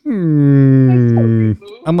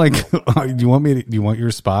 I'm like, do you want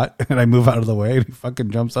your spot? And I move out of the way and he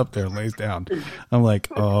fucking jumps up there and lays down. I'm like,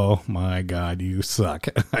 oh my God, you suck.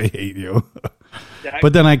 I hate you. Yeah,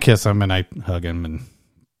 But then I kiss him and I hug him and,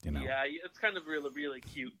 yeah, it's kind of a really, really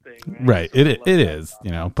cute thing. right. So I It love that is,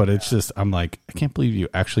 stuff. but it's just, I'm like, I can't believe you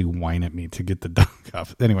actually whine at me to get the dog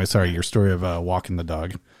off. Anyway, sorry, your story of walking the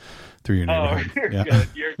dog through your Oh, neighborhood. you're good.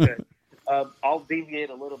 You're good. I'll deviate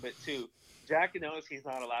a little bit too. Jack knows he's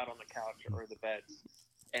not allowed on the couch or the beds,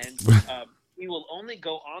 and he will only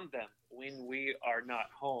go on them when we are not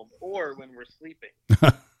home or when we're sleeping.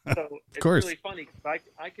 So it's course. really funny because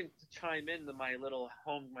I can chime into my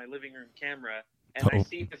living room camera, and I Oh.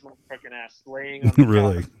 see his motherfucking ass laying on the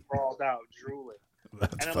Really? couch, sprawled out, drooling.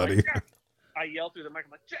 That's And I'm funny. like, yeah. I yell through the mic,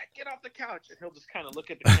 I'm like, Jack, get off the couch. And he'll just kind of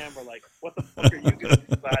look at the camera like, what the fuck are you going to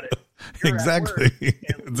do about it? You're exactly.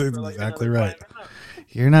 That's exactly right.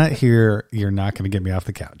 You're not here. You're not going to get me off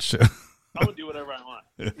the couch. I will do whatever I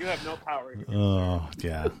want. You have no power. Oh,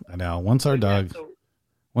 yeah, I know.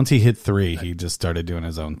 Once he hit 3, he just started doing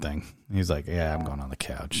his own thing. He's like, yeah, I'm going on the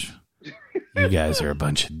couch. You guys are a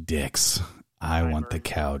bunch of dicks. I want the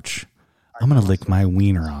couch. I'm going to lick my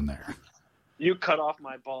wiener on there. You cut off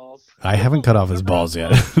my balls. I haven't cut off his balls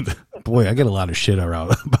yet. Boy, I get a lot of shit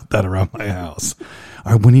about that around my house.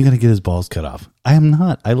 All right, when are you going to get his balls cut off? I am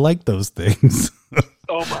not. I like those things.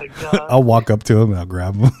 Oh, my God. I'll walk up to him and I'll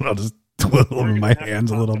grab him. I'll just twirl them in my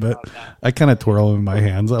hands a little bit. I kind of twirl them in my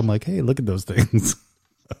hands. I'm like, hey, look at those things.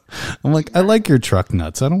 I'm like, I like your truck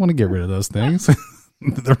nuts. I don't want to get rid of those things.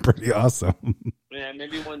 They're pretty awesome. Yeah,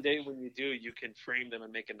 maybe one day when you do, you can frame them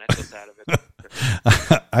and make a necklace out of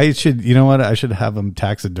it. I should, you know what? I should have them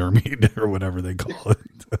taxidermied or whatever they call it.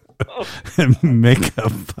 And make a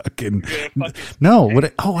fucking no.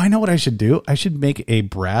 What? I know what I should do. I should make a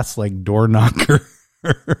brass like door knocker.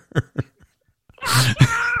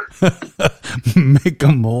 Make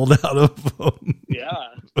a mold out of them. Yeah,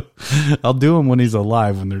 I'll do them when he's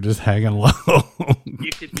alive when they're just hanging low.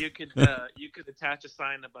 You could attach a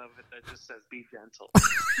sign above it that just says "Be gentle."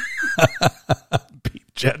 Be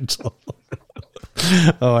gentle.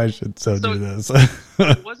 Oh, I should do this.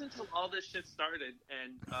 It wasn't until all this shit started,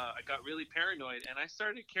 and I got really paranoid, and I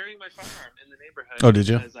started carrying my firearm in the neighborhood. Oh, did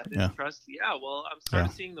you? Because I didn't trust. Yeah, well, I'm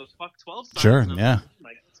starting seeing those fuck 12 signs. Sure, yeah.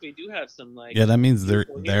 Like, we do have some like. Yeah, that means they're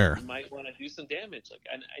there. You might want to do some damage. Like,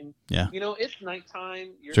 and yeah, you know, it's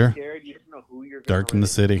nighttime. You're scared. You don't know who you're. Dark in the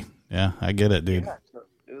city. Yeah, I get it, dude. Yeah, so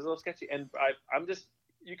it was a little sketchy, and I'm just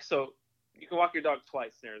you can walk your dog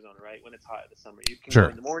twice in Arizona, right? When it's hot in the summer, you can go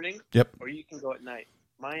in the morning. Yep. Or you can go at night.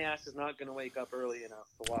 My ass is not going to wake up early enough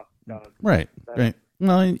to walk dog. Right. Right.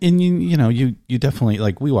 Well, and you definitely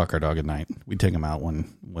like we walk our dog at night. We take him out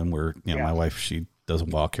when we're my wife, she doesn't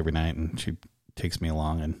walk every night and she takes me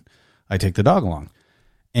along and I take the dog along.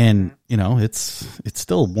 And it's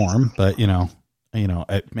still warm, but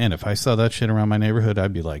man, if I saw that shit around my neighborhood,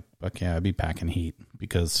 I'd be like, fuck yeah, I'd be packing heat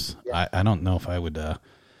because I don't know if I would.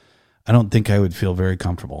 I don't think I would feel very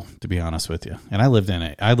comfortable, to be honest with you. And I live in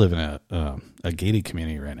a gated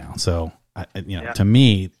community right now, so to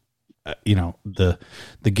me, the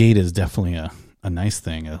gate is definitely a nice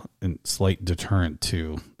thing, a slight deterrent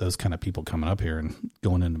to those kind of people coming up here and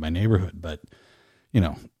going into my neighborhood. But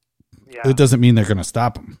it doesn't mean they're going to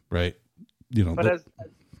stop them, right? But as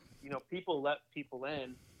people let people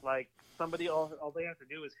in, like somebody, all they have to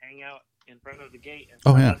do is hang out in front of the gate, and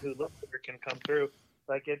someone who lives there can come through.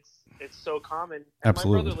 Like it's so common. And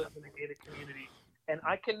absolutely. My brother lives in a gated community, and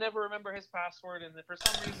I can never remember his password. And for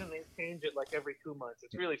some reason, they change it like every 2 months.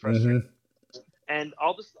 It's really frustrating. Mm-hmm. And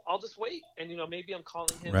I'll just wait, and maybe I'm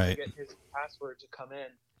calling him to get his password to come in,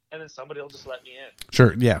 and then somebody will just let me in.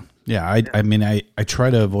 Sure. Yeah. I mean, I try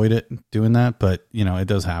to avoid it doing that, but it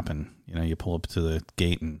does happen. You pull up to the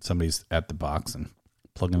gate and somebody's at the box and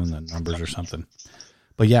plugging in the numbers or something.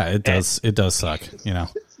 But yeah, it does suck. It's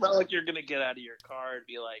not like you're gonna get out of your car and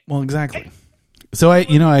be like, well, exactly. So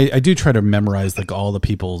I do try to memorize like all the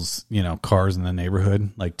people's cars in the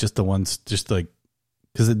neighborhood, like just the ones, just like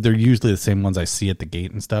because they're usually the same ones I see at the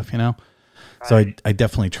gate and stuff. So I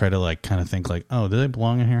definitely try to like kind of think like, oh, do they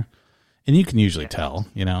belong in here? And you can usually tell.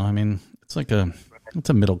 I mean, it's like it's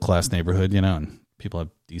a middle class neighborhood, and people have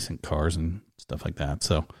decent cars and stuff like that.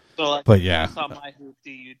 So like, but yeah, if you saw my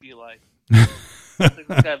hoopty, you'd be like. We're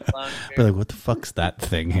like, what the fuck's that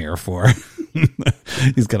thing here for?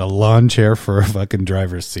 He's got a lawn chair for a fucking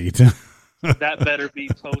driver's seat. That better be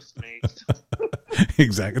Postmates.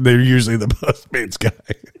 Exactly. They're usually the Postmates guy.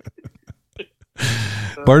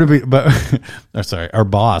 Barnaby, our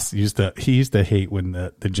boss used to hate when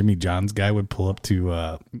the Jimmy John's guy would pull up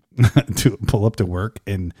to work,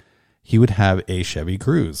 and he would have a Chevy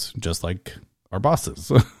Cruze, just like our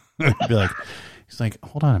bosses. He's like,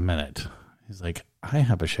 hold on a minute. He's like, I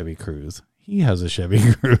have a Chevy Cruze. He has a Chevy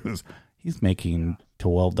Cruze. He's making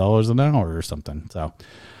 $12 an hour or something. So,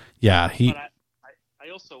 yeah, I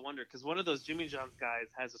also wonder because one of those Jimmy John's guys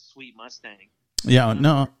has a sweet Mustang. Yeah,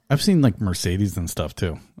 no, I've seen like Mercedes and stuff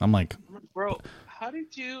too. I'm like, bro, how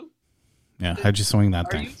did you? Yeah, how'd you swing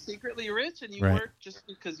that thing? Are you secretly rich and you work just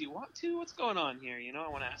because you want to? What's going on here? I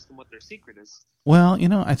want to ask them what their secret is. Well,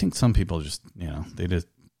 I think some people just, they just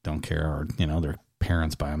don't care, or their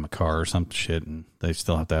parents buy them a car or some shit, and they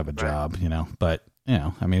still have to have a job, But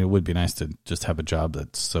I mean, it would be nice to just have a job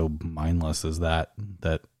that's so mindless as that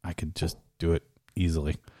I could just do it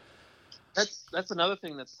easily. That's another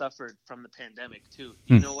thing that suffered from the pandemic too.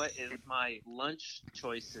 Hmm. You know what is my lunch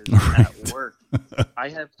choices Right. at work? I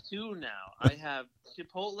have two now. I have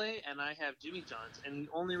Chipotle and I have Jimmy John's. And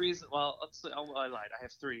the only reason, well, I lied. I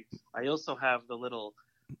have three. I also have the little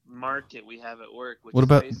market we have at work, which What is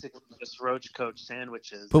about- basically just Roach Coach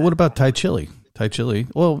sandwiches. But what about Thai chili? Thai chili.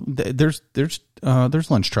 Well, there's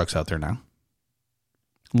lunch trucks out there now.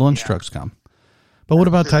 Lunch trucks come. But what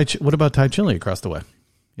about Thai chili across the way?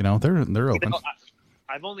 You know, they're open.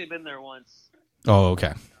 I've only been there once. Oh,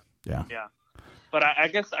 okay. Yeah. Yeah. But I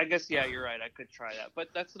guess yeah, you're right. I could try that. But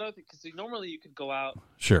that's another thing, because normally you could go out.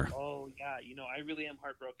 Sure. Oh yeah, I really am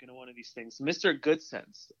heartbroken in one of these things. Mr. Good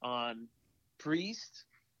Sense on Priest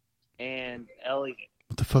and Elliott.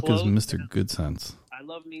 What the fuck is Mr. Good Sense? I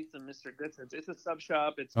love me some Mr. Good Sense. It's a sub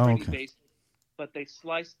shop. It's Oh, pretty okay. basic, but they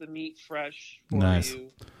slice the meat fresh for Nice. you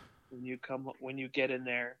when you get in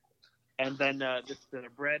there. And then the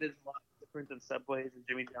bread is a lot different than Subway's and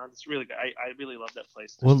Jimmy John's. It's really good. I really love that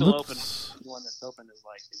place. They're still open. The one that's open is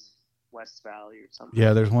like in West Valley or something.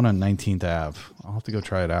 Yeah, there's one on 19th Ave. I'll have to go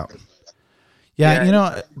try it out.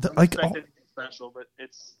 Yeah, like anything special, but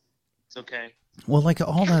it's okay. Well, like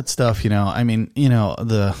all that stuff, I mean,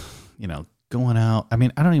 going out. I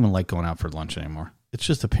mean, I don't even like going out for lunch anymore. It's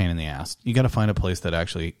just a pain in the ass. You got to find a place that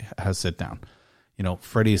actually has sit down.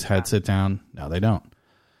 Freddy's had sit down. Now they don't.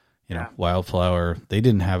 Wildflower, they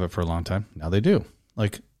didn't have it for a long time. Now they do.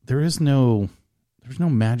 Like there's no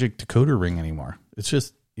magic decoder ring anymore. It's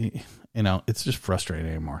just, it's just frustrating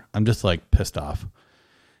anymore. I'm just like pissed off.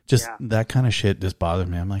 That kind of shit just bothers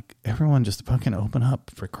me. I'm like, everyone just fucking open up,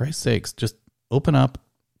 for Christ's sakes. Just open up,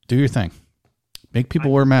 do your thing. Make people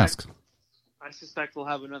wear masks. I suspect we'll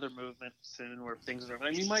have another movement soon where things are.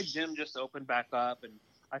 I mean, my gym just opened back up, and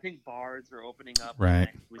I think bars are opening up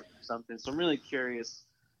next week or something. So I'm really curious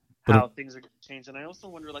how things are going to change. And I also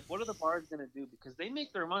wonder, like, what are the bars going to do? Because they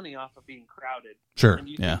make their money off of being crowded. Sure. And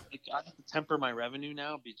I have to temper my revenue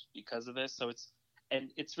now because of this. So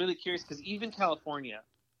it's really curious, because even California,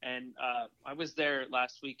 and I was there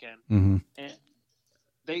last weekend, and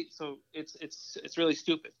it's really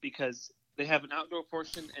stupid, because they have an outdoor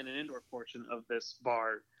portion and an indoor portion of this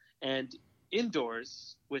bar. And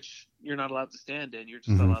indoors, which you're not allowed to stand in, you're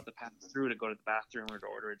just allowed to pass through to go to the bathroom or to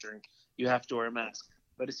order a drink. You have to wear a mask.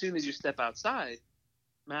 But as soon as you step outside,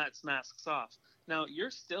 masks off. Now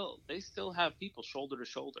they still have people shoulder to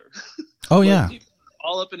shoulder. Oh yeah,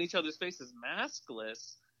 all up in each other's faces,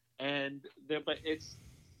 maskless, and they're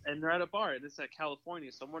at a bar, and it's at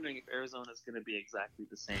California. So I'm wondering if Arizona is going to be exactly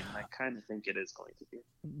the same. And I kind of think it is going to be.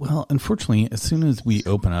 Well, unfortunately, as soon as we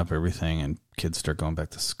open up everything and kids start going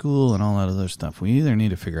back to school and all that other stuff, we either need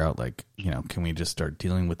to figure out, like, can we just start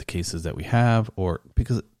dealing with the cases that we have, or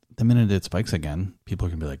because the minute it spikes again, people are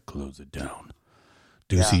going to be like, close it down.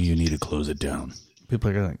 Deucey, you need to close it down.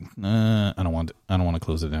 People are like, I don't want to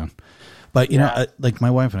close it down. But, like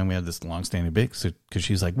my wife and I, we had this long-standing debate, because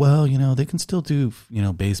she's like, well, they can still do,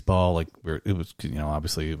 baseball. Like, it was,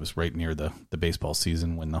 obviously it was right near the baseball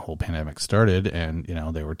season when the whole pandemic started, and,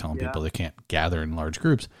 they were telling people they can't gather in large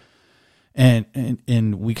groups.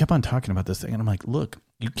 And we kept on talking about this thing, and I'm like, look,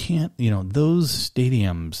 you can't, those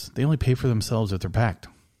stadiums, they only pay for themselves if they're packed.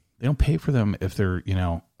 They don't pay for them if they're,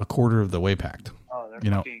 a quarter of the way packed. Oh,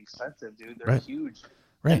 they're fucking expensive, dude. They're huge.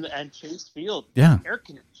 Right. And Chase Field, air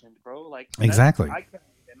conditioned, bro. Like, exactly. I can't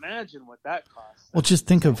imagine what that costs. Well, just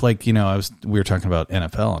think of, like, we were talking about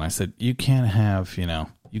NFL, and I said, you can't have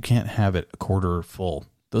it a quarter full.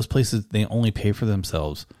 Those places, they only pay for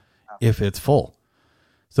themselves if it's full.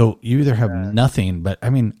 So you either have nothing, but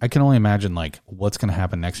I mean, I can only imagine, like, what's going to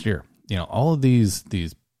happen next year. All of these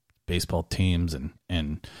baseball teams and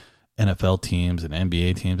NFL teams and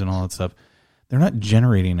NBA teams and all that stuff, they're not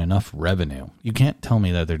generating enough revenue. You can't tell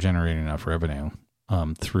me that they're generating enough revenue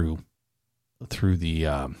through the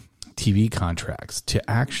TV contracts to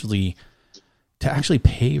actually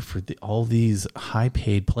pay for all these high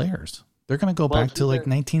paid players. They're going to go back to like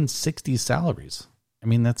 1960s salaries. I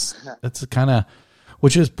mean, that's kind of,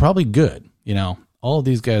 which is probably good. All of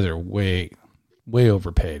these guys are way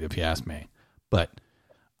overpaid, if you ask me. But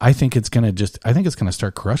I think it's going to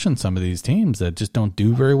start crushing some of these teams that just don't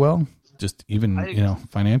do very well. Just even,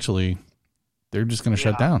 financially, they're just going to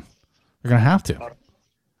shut down. They're going to have to.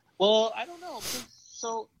 Well, I don't know.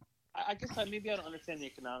 So I guess maybe I don't understand the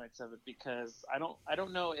economics of it, because I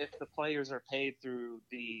don't know if the players are paid through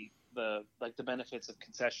the benefits of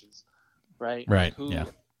concessions, right? Right.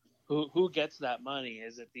 Who gets that money?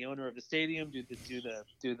 Is it the owner of the stadium?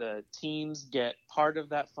 Do the teams get part of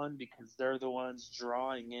that fund because they're the ones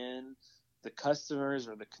drawing in the customers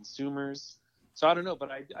or the consumers? So I don't know, but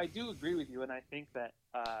I do agree with you, and I think that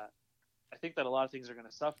I think that a lot of things are going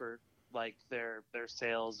to suffer, like their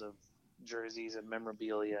sales of jerseys and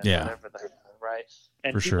memorabilia, and whatever the hell, right?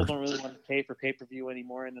 And people don't really want to pay for pay-per-view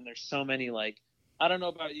anymore. And then there's so many, like, I don't know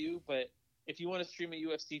about you, but if you want to stream a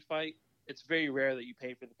UFC fight, it's very rare that you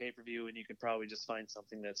pay for the pay-per-view, and you can probably just find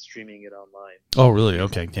something that's streaming it online. Oh, really?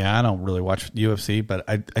 Okay. Yeah, I don't really watch UFC, but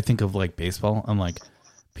I think of like baseball. I'm like,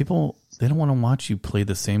 people, they don't want to watch you play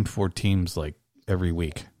the same 4 teams like every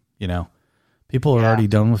week, you know? People are already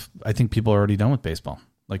done with, I think people are already done with baseball.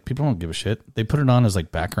 Like, people don't give a shit. They put it on as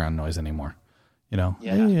like background noise anymore, you know?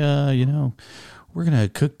 Yeah. Hey, you know, we're going to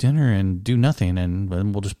cook dinner and do nothing, and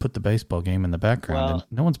we'll just put the baseball game in the background. Well, and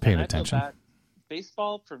no one's paying attention.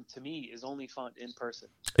 Baseball, to me, is only fun in person.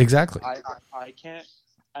 Exactly. I can't,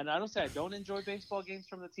 and I don't say I don't enjoy baseball games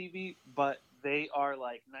from the TV, but they are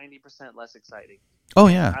like 90% less exciting. Oh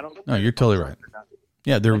yeah. No, you're totally right.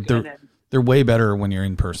 Yeah, they're way better when you're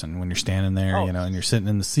in person, when you're standing there, you know, and you're sitting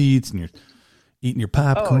in the seats and you're eating your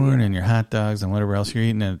popcorn and your hot dogs and whatever else you're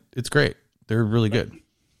eating, and it's great. They're really good.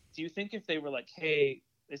 Do you think if they were like, hey,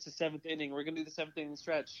 it's the 7th inning, we're going to do the 7th inning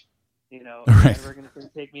stretch, you know, right, and we're going to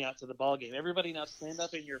take me out to the ball game. Everybody now stand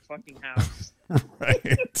up in your fucking house. Right.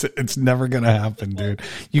 It's never going to happen, dude.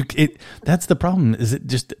 That's the problem. Is it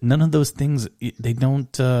just none of those things, they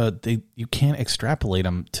don't, you can't extrapolate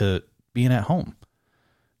them to being at home.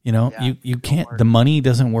 You know, you can't, the money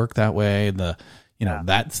doesn't work that way.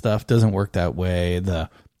 That stuff doesn't work that way. The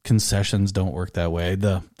concessions don't work that way.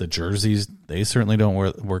 The jerseys, they certainly don't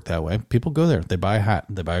work that way. People go there, they buy a hat,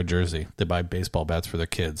 they buy a jersey, they buy baseball bats for their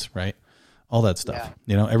kids, right? All that stuff. Yeah.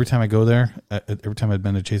 You know, every time I go there, every time I've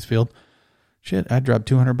been to Chase Field, shit, I dropped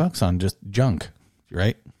 $200 on just junk,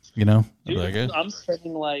 right? You know, dude, I'm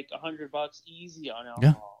spending like $100 easy on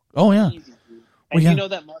alcohol. Yeah. Oh yeah. Easy, and you know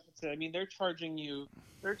that market. I mean, they're charging you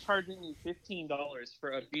 $15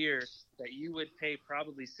 for a beer that you would pay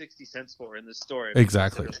probably 60 cents for in the store.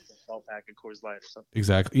 Exactly. A 12-pack of Coors Light or something.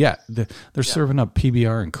 Exactly. Yeah, they're serving up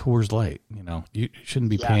PBR and Coors Light. You know, you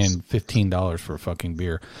shouldn't be paying $15 for a fucking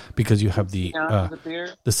beer because you have the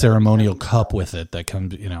ceremonial cup with it that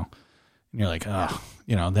comes. You know, and you're like,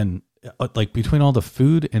 you know, then like between all the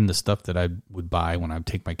food and the stuff that I would buy when I would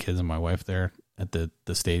take my kids and my wife there at the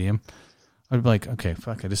stadium, I'd be like, okay,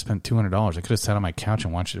 fuck, I just spent $200. I could have sat on my couch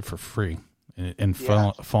and watched it for free and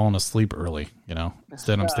fallen asleep early, you know.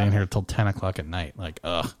 Instead, I'm staying here till 10 o'clock at night. Like,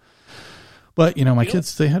 ugh. But, you know, my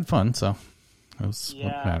kids, they had fun, so that was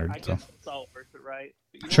what mattered. I guess it's all worth it, right?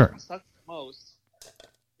 But sure. What sucks the most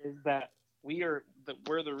is that we're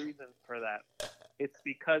the reason for that. It's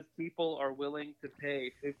because people are willing to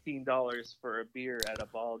pay $15 for a beer at a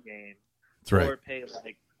ball game. That's right. Or pay,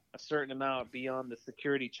 like, a certain amount beyond the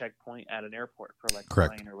security checkpoint at an airport for like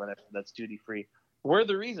wine or whatever that's duty free. We're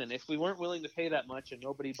the reason. If we weren't willing to pay that much and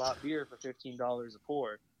nobody bought beer for $15 a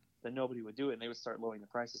pour, then nobody would do it, and they would start lowering the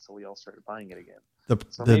prices till we all started buying it again.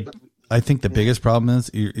 I think the biggest problem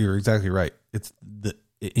is you're exactly right. It's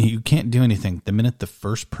you can't do anything. The minute the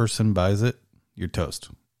first person buys it, you're toast.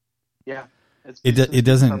 Yeah. It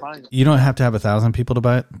doesn't. You don't have to have 1,000 people to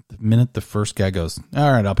buy it. The minute the first guy goes,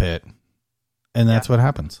 all right, I'll pay it. And that's what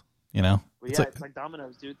happens, you know? Well, it's like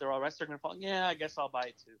Domino's, dude. They're all restaurants are going to fall. Yeah, I guess I'll buy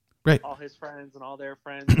it too. Right. All his friends and all their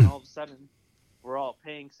friends, and all of a sudden, we're all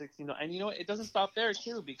paying $16. And you know what? It doesn't stop there,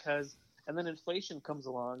 too, because, and then inflation comes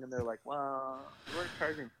along, and they're like, well, we're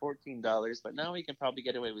charging $14, but now we can probably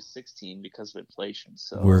get away with $16 because of inflation.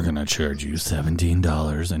 So we're going to charge you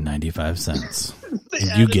 $17.95.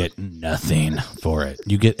 And you get nothing for it.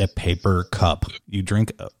 You get a paper cup. You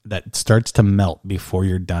drink that starts to melt before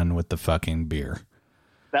you're done with the fucking beer.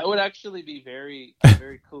 That would actually be a very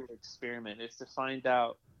cool experiment, is to find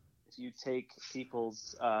out if you take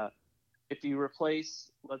people's, if you replace,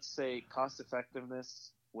 let's say, cost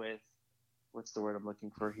effectiveness with, what's the word I'm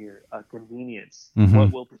looking for here? Convenience. Mm-hmm.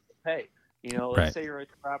 What will people pay? You know, let's say you're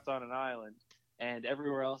trapped on an island and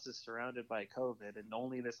everywhere else is surrounded by COVID and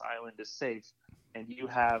only this island is safe, and you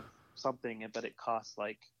have something, but it costs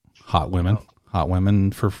like hot women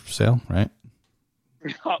for sale, right?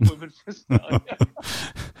 Hot women for sale, yeah.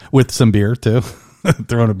 With some beer too.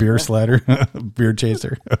 Throwing a beer slider, beer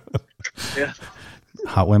chaser. Yeah.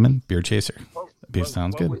 Hot women, beer chaser.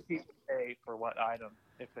 Sounds good. What would people pay for what item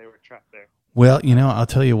if they were trapped there? Well, you know, I'll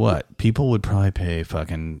tell you what. People would probably pay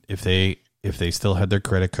fucking if they still had their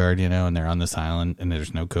credit card, you know, and they're on this island and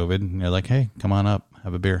there's no COVID, and they're like, hey, come on up,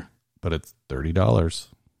 have a beer. But it's $30.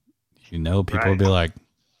 You know, people would be like,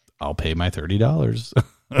 I'll pay my $30.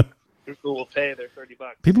 People will pay their $30.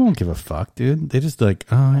 People don't give a fuck, dude. They just like,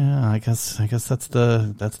 oh yeah, I guess that's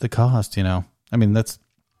the cost, you know. I mean, it's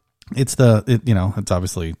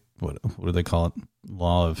obviously what do they call it?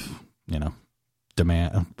 Law of, you know,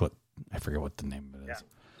 demand, but I forget what the name of it is.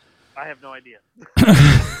 I have no idea.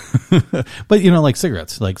 But like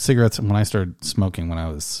cigarettes, when I started smoking when I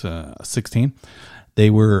was 16, they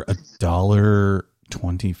were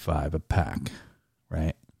 $1.25 a pack,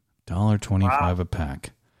 right? $1.25 a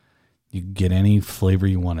pack. You could get any flavor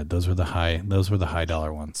you wanted. Those were the high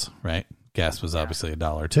dollar ones, right? Gas was obviously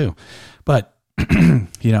 $1 too, but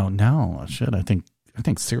now shit. I think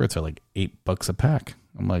cigarettes are like $8 a pack.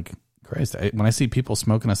 I'm like, Christ. When I see people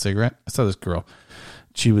smoking a cigarette, I saw this girl.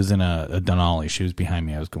 She was in a Denali. She was behind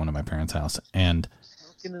me. I was going to my parents' house, and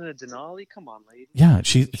smoking in a Denali. Come on, lady. Yeah,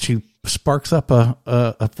 she sparks up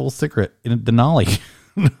a full cigarette in a Denali.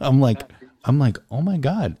 I'm like, oh my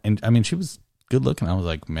God. And I mean, she was good looking. I was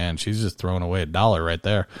like, man, she's just throwing away $1 right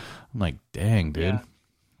there. I'm like, dang, dude. Yeah.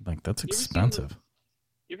 Like, that's expensive.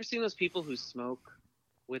 You ever seen those people who smoke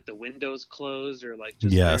with the windows closed or like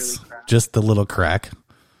just the little crack?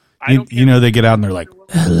 They get out and they're like,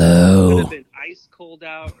 hello. It could have been ice cold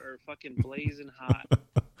out or fucking blazing hot.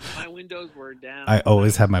 My windows were down. I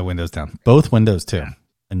always have my windows down. Both windows, too.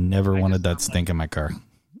 I never wanted that stink in my car.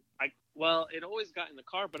 Well, it always got in the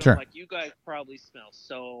car, but sure. I'm like, you guys probably smell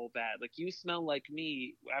so bad. Like, you smell like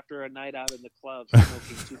me after a night out in the club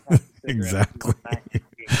smoking 2 packs of cigarettes. Exactly.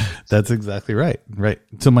 That's exactly right. Right.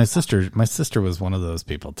 So my sister was one of those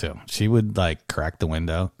people, too. She would, like, crack the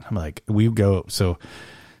window. I'm like, so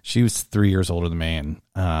she was 3 years older than me, and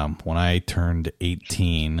when I turned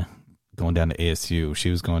 18, going down to ASU,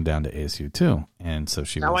 she was going down to ASU too, and so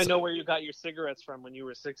I know where you got your cigarettes from when you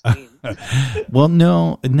were 16. Well,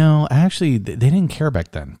 no, actually, they didn't care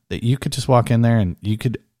back then. That you could just walk in there and you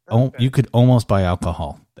could almost buy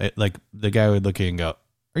alcohol. Like the guy would look at you and go,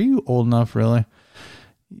 "Are you old enough, really?"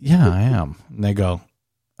 Yeah, I am. And they go,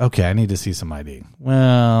 "Okay, I need to see some ID."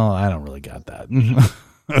 Well, I don't really got that.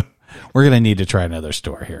 We're gonna need to try another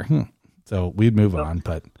store here. So we'd move on,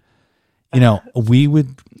 but we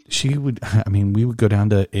would go down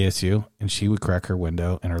to ASU and she would crack her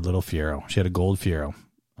window in her little Fiero. She had a gold Fiero.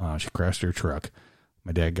 She crashed her truck.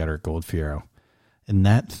 My dad got her a gold Fiero. And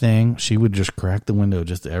that thing, she would just crack the window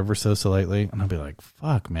just ever so slightly. And I'd be like,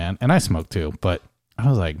 fuck, man. And I smoke too, but I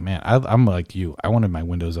was like, man, I'm like you. I wanted my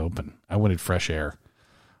windows open. I wanted fresh air.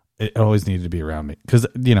 It always needed to be around me. Because,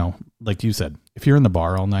 like you said, if you're in the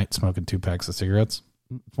bar all night smoking 2 packs of cigarettes,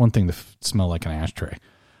 it's one thing to smell like an ashtray.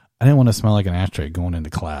 I didn't want to smell like an ashtray going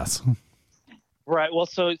into class. Right. Well,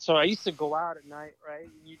 so I used to go out at night, right?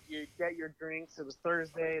 You get your drinks. It was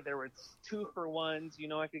Thursday. There were 2-for-1s.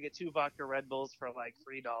 I could get 2 vodka Red Bulls for like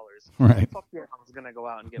 $3. Right. Fuck yeah, I was gonna go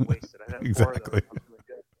out and get wasted. I had exactly. 4 of them.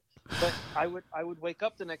 But I would wake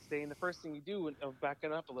up the next day, and the first thing you do,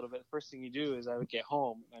 backing up a little bit, the first thing you do is I would get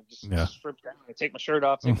home. I just strip down. I take my shirt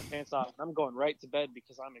off, take my pants off, and I'm going right to bed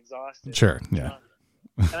because I'm exhausted. Sure. Yeah.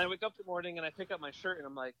 And I wake up in the morning and I pick up my shirt and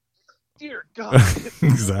I'm like, dear God.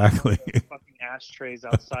 Exactly. Fucking ashtrays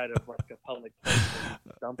outside of like a public place where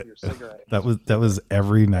you dump your cigarette. That was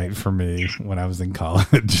every night for me when I was in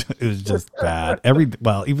college. It was just bad.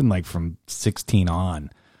 Even like from 16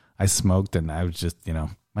 on, I smoked, and I was just,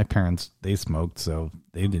 my parents, they smoked, so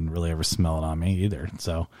they didn't really ever smell it on me either.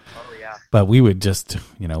 So, but we would just,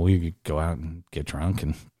 we would go out and get drunk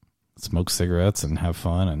and smoke cigarettes and have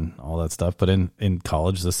fun and all that stuff. But in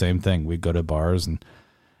college, the same thing. We'd go to bars and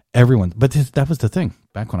everyone. But that was the thing.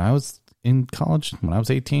 Back when I was in college, when I was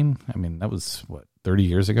 18, I mean, that was 30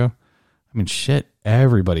 years ago. I mean, shit,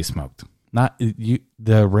 everybody smoked. Not you.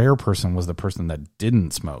 The rare person was the person that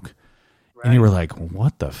didn't smoke. Right. And you were like,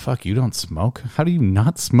 what the fuck? You don't smoke? How do you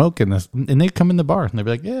not smoke in this? And they'd come in the bar and they'd be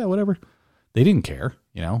like, yeah, whatever. They didn't care,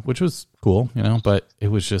 which was cool, but it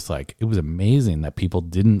was just like, it was amazing that people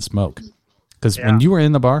didn't smoke. Because when you were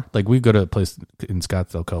in the bar, like we'd go to a place in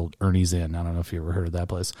Scottsdale called Ernie's Inn. I don't know if you ever heard of that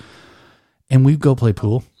place. And we'd go play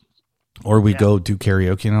pool or we'd go do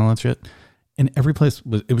karaoke and all that shit. And every place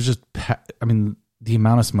was just, the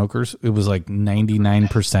amount of smokers, it was like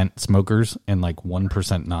 99% smokers and like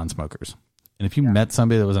 1% non-smokers. And if you met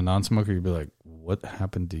somebody that was a non-smoker, you'd be like, what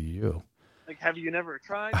happened to you? Like, have you never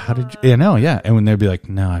tried How did you? Yeah, no, yeah. And when they'd be like,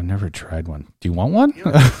 no, I've never tried one. Do you want one?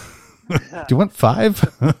 Do you want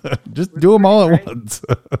 5? Just do them all at once.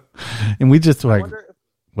 And we just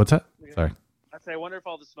what's that? Sorry. I wonder if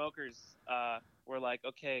all the smokers were like,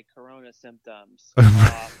 okay, corona symptoms.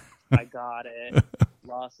 I got it.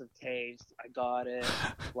 Loss of taste. I got it.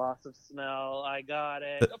 Loss of smell. I got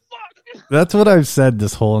it. Oh, fuck. That's what I've said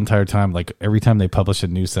this whole entire time. Like every time they publish a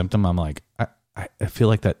new symptom, I'm like, I feel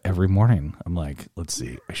like that every morning. I'm like, let's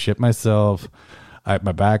see. I shit myself. My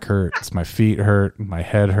back hurts. My feet hurt. My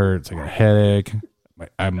head hurts. I got a headache.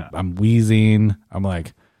 I'm wheezing. I'm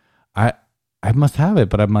like, I must have it,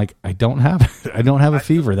 but I'm like, I don't have it. I don't have a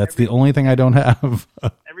fever. That's the only thing I don't have.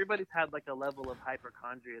 Everybody's had like a level of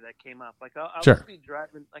hypochondria that came up. Like I'll Sure. just be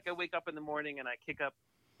driving, like I wake up in the morning and I kick up,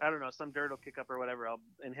 I don't know, some dirt will kick up or whatever. I'll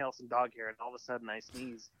inhale some dog hair and all of a sudden I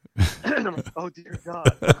sneeze. And I'm like, oh dear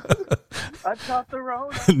God, I've caught the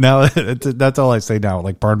Rona. Now that's all I say now.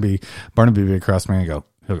 Like Barnaby be across me and he'll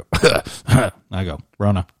go, I go,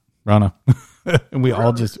 Rona. And we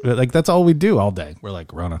all just like, that's all we do all day. We're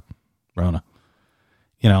like, Rona.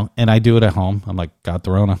 You know, and I do it at home. I'm like, got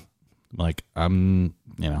the Rona. I'm like,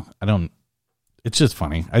 it's just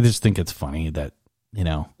funny. I just think it's funny that, you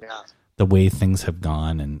know, the way things have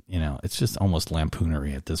gone and, you know, it's just almost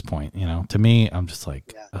lampoonery at this point. You know, to me, I'm just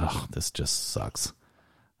like, oh, this just sucks.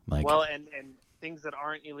 Like, well, and things that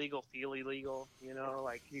aren't illegal feel illegal, you know,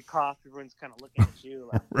 like you cough, everyone's kind of looking at you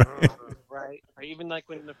like, right? Or even like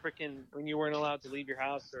when you weren't allowed to leave your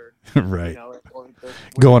house or, right. You know,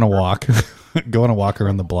 go on a walk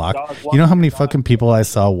around the block. You know how many fucking people I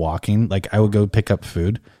saw walking? Like I would go pick up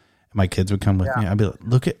food and my kids would come with me. I'd be like,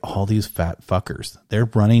 look at all these fat fuckers. They're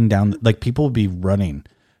running down, like people would be running.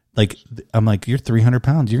 Like, I'm like, you're 300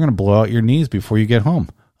 pounds. You're going to blow out your knees before you get home.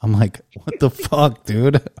 I'm like, what the fuck,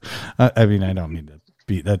 dude? I mean, I don't mean to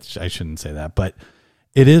be that. I shouldn't say that, but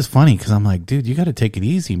it is funny because I'm like, dude, you got to take it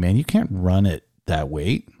easy, man. You can't run at that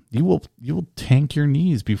weight. You will tank your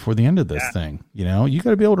knees before the end of this thing. You know, you got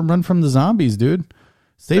to be able to run from the zombies, dude.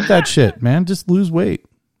 Save that shit, man. Just lose weight.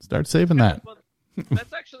 Start saving that. Well,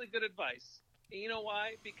 that's actually good advice. You know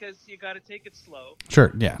why? Because you got to take it slow.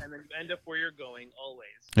 Sure. Yeah. And then you end up where you're going always.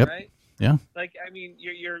 Yep. Right. Yeah. Like, I mean,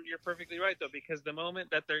 you're perfectly right though, because the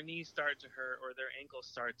moment that their knees start to hurt or their ankles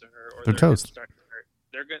start to hurt or they're their toast. hips start to hurt,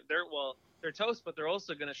 they're toast, but they're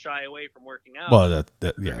also going to shy away from working out. Well,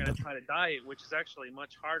 they're going to try to diet, which is actually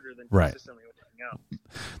much harder than right. consistently working out.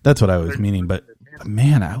 That's what I was meaning, but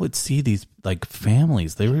man, I would see these like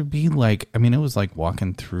families. They would be like, I mean, it was like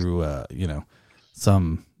walking through, you know,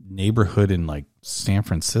 some neighborhood in like San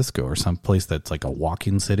Francisco or some place that's like a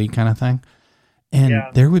walking city kind of thing. And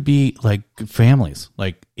there would be like families,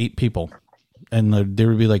 like 8 people, and there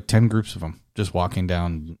would be like 10 groups of them just walking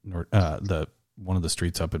down one of the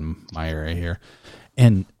streets up in my area here.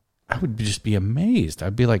 And I would just be amazed.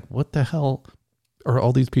 I'd be like, what the hell are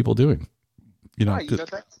all these people doing? You know,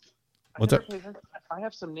 what's that? I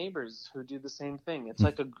have some neighbors who do the same thing. It's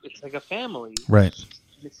like a family. Right.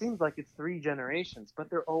 It seems like it's 3 generations, but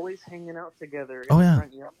they're always hanging out together. Oh, yeah.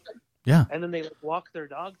 Front yard. Yeah. And then they like, walk their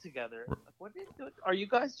dog together. Like, what are you doing? Are you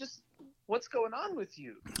guys just, what's going on with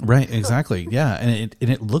you? Right. Exactly. Yeah. And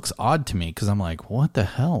it looks odd to me because I'm like, what the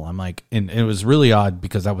hell? I'm like, and it was really odd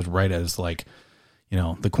because that was right as like, you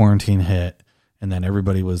know, the quarantine hit and then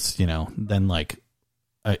everybody was, you know, then like,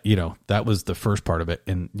 you know, that was the first part of it.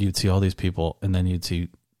 And you'd see all these people and then you'd see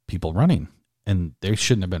people running and they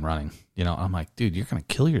shouldn't have been running. You know, I'm like, dude, you're going to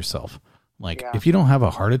kill yourself. Like if you don't have a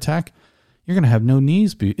heart attack, you're going to have no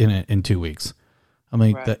knees in 2 weeks. I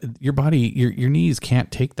mean, your body, your knees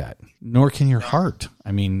can't take that, nor can your heart.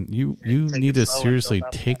 I mean, you need to seriously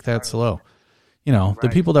take that slow. You know, the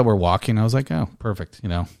people that were walking, I was like, oh, perfect. You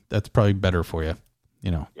know, that's probably better for you.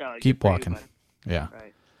 You know, keep walking. Yeah.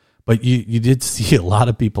 Right. But you did see a lot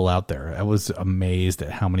of people out there. I was amazed at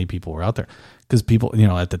how many people were out there because people, you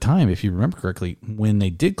know, at the time, if you remember correctly, when they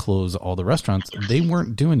did close all the restaurants, they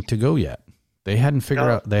weren't doing to go yet. They hadn't figured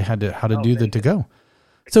out how to do the to go.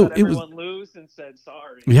 So it was loose and said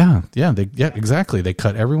sorry. Yeah, exactly. They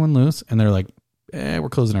cut everyone loose and they're like, we're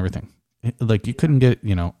closing everything. Like you couldn't get,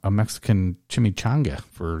 you know, a Mexican chimichanga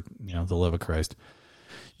for, you know, the love of Christ.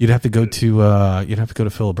 You'd have to go to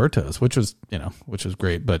Filiberto's, which was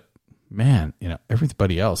great, but man, you know,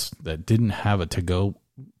 everybody else that didn't have a to go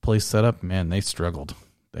place set up, man, they struggled.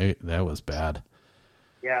 That was bad.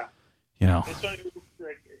 Yeah. You know.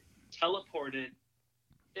 Teleported.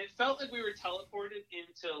 It felt like we were teleported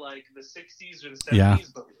into like the 60s or the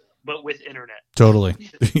 70s, but with internet. Totally.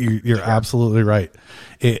 You're absolutely right.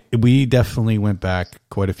 We definitely went back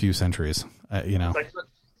quite a few centuries, you know. Like,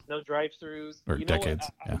 no drive-thrus. Or decades,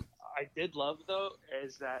 I did love, though,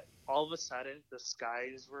 is that all of a sudden the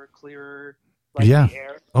skies were clearer. Like the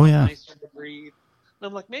air was nicer to breathe. And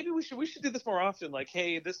I'm like, maybe we should do this more often. Like,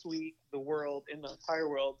 hey, this week, the entire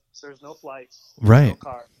world, there's no flights, right? No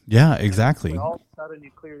cars. Yeah, exactly. All of a sudden, you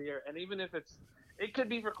clear the air, and even if it could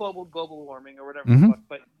be for global warming or whatever,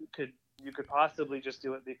 but you could possibly just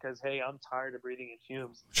do it because, hey, I'm tired of breathing in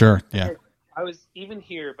fumes. Sure. Yeah. I was even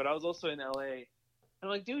here, but I was also in LA. I'm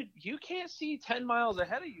like, dude, you can't see 10 miles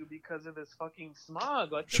ahead of you because of this fucking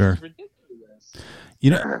smog. Like, this is ridiculous. You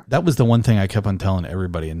know, that was the one thing I kept on telling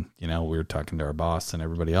everybody. And, you know, we were talking to our boss and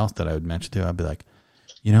everybody else that I would mention to. I'd be like,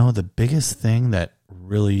 You know, the biggest thing that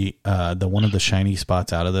really, one of the shiny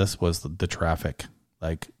spots out of this was the traffic.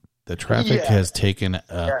 Like the traffic has taken,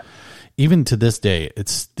 even to this day,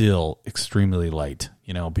 it's still extremely light.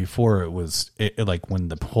 You know, before it was like when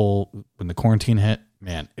the quarantine hit,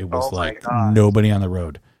 man, it was like nobody on the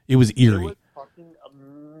road. It was eerie. It was fucking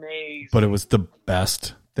amazing. But it was the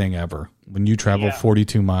best thing ever. When you travel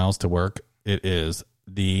 42 miles to work, it is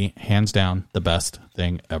hands down the best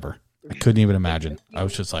thing ever. I couldn't even imagine. I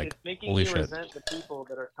was just like, holy shit. Resent the people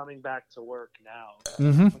that are coming back to work now.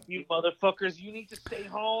 Mm-hmm. Like, you motherfuckers, you need to stay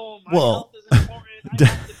home. My health is important. I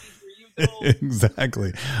have to be here. You don't.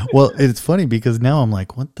 Exactly. Well, it's funny because now I'm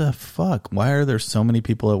like, what the fuck? Why are there so many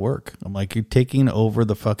people at work? I'm like, you're taking over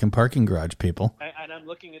the fucking parking garage, people. And I'm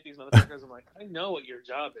looking at these motherfuckers. I'm like, I know what your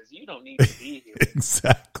job is. You don't need to be here.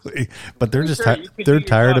 Exactly. But they're just they're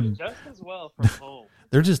tired of just as well from home.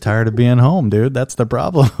 They're just tired of being home, dude. That's the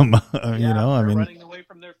problem. You know, I mean, running away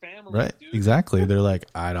from their families, right? Dude. Exactly. They're like,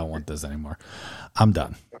 I don't want this anymore. I'm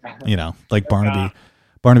done. You know, like Barnaby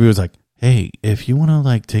was like, hey, if you want to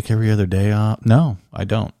like take every other day off, no, I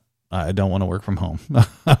don't. I don't want to work from home.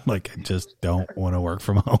 I'm like, I just don't want to work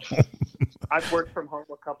from home. I've worked from home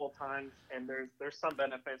a couple times, and there's some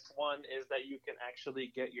benefits. One is that you can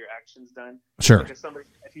actually get your actions done. Sure. Like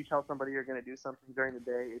if you tell somebody you're going to do something during the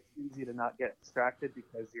day, it's easy to not get distracted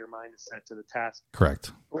because your mind is set to the task.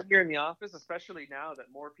 Correct. When you're in the office, especially now that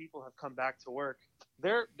more people have come back to work,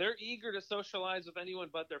 they're eager to socialize with anyone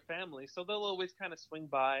but their family, so they'll always kind of swing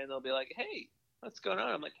by and they'll be like, hey, what's going on?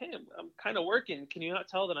 I'm like, hey, I'm kind of working. Can you not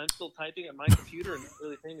tell that I'm still typing at my computer and not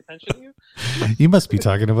really paying attention to you? You must be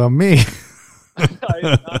talking about me.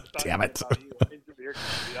 Damn it.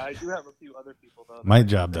 I do have a few other people, though. My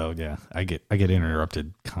job, though, I get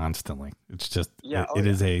interrupted constantly. It's just, it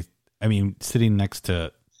is I mean, sitting next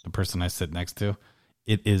to the person I sit next to,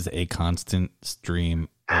 it is a constant stream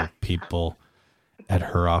of people at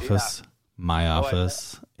her office, my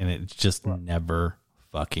office, and it just never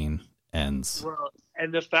fucking ends. Well,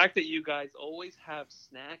 and the fact that you guys always have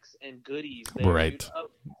snacks and goodies there, right? Dude, of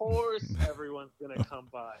course, everyone's gonna come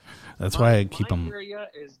by. That's why I keep them. My area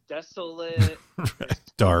is desolate,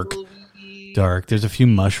 dark. There's a few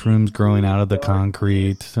mushrooms growing out of the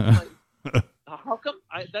concrete. How come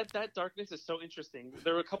that darkness is so interesting?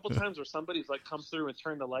 There were a couple times where somebody's like come through and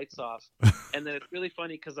turn the lights off, and then it's really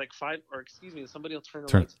funny because like somebody will turn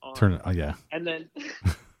the lights on. And then.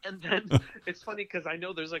 And then it's funny because I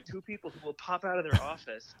know there's like two people who will pop out of their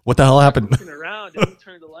office. What the hell happened? Looking around and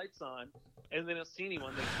turn the lights on, and then they don't see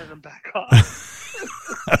anyone. They turn them back off.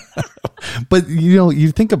 But you know,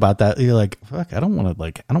 you think about that, you're like, fuck, I don't want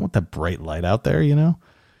that bright light out there. You know,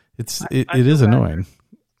 it is annoying.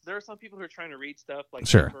 There are some people who are trying to read stuff like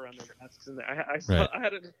sure. on their desks, and I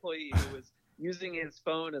had an employee who was using his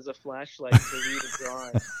phone as a flashlight to read a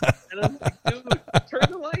drawing. And I'm like, dude,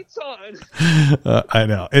 turn the lights on. I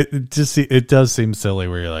know. It does seem silly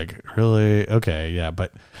where you're like, really? Okay, yeah.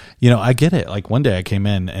 But, you know, I get it. Like one day I came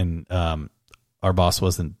in and our boss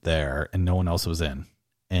wasn't there and no one else was in.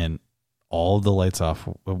 And all the lights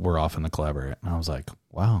were off in the collaborate. And I was like,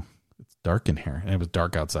 wow, it's dark in here. And it was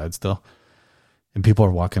dark outside still. And people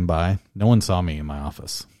are walking by. No one saw me in my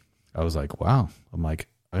office. I was like, wow. I'm like,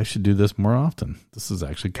 I should do this more often. This is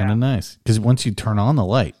actually kind of nice. Because once you turn on the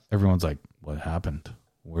light, everyone's like, what happened?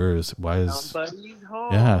 Somebody's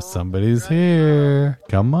home. Yeah, somebody's here.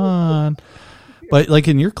 Come on. But like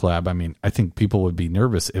in your collab, I mean, I think people would be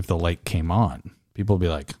nervous if the light came on. People would be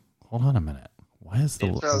like, hold on a minute. Why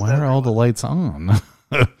are all the lights on?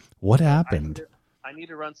 What happened? I need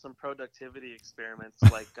to run some productivity experiments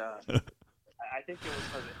like I think it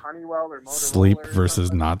was Honeywell or Motorola. Sleep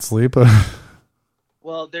versus not sleep.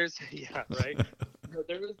 Well, there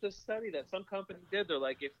was this study that some company did. They're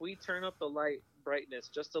like, if we turn up the light brightness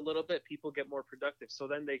just a little bit, people get more productive. So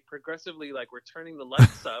then they progressively were turning the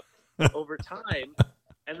lights up over time,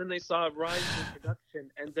 and then they saw a rise in production,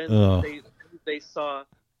 and then they saw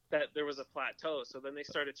that there was a plateau. So then they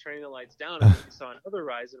started turning the lights down, and then they saw another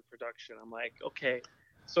rise in production. I'm like, okay.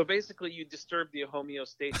 So basically, you disturb the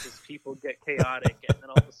homeostasis, people get chaotic, and then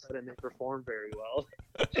all of a sudden they perform very well.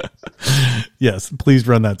 Yes, please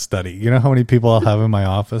run that study. You know how many people I'll have in my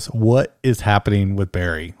office? What is happening with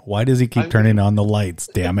Barry? Why does he keep turning on the lights?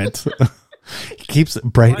 Damn it! He keeps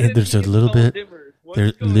bright. There's a little bit.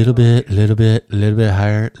 There's a little bit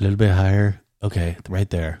higher. Okay, right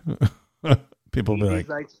there. People will be like,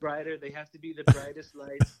 lights brighter. They have to be the brightest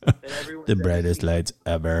lights that everyone. The brightest lights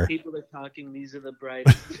ever. People are talking. These are the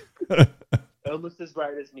brightest. Almost as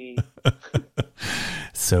bright as me.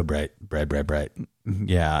 So bright.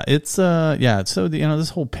 Yeah, it's yeah. So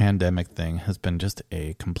this whole pandemic thing has been just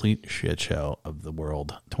a complete shit show of the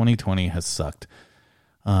world. 2020 has sucked.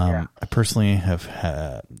 I personally have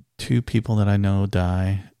had 2 people that I know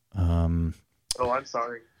die. Oh, I'm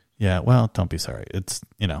sorry. Yeah, well, don't be sorry. It's,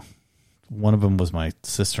 one of them was my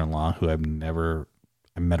sister-in-law who I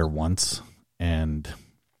met her once, and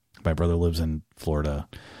my brother lives in Florida.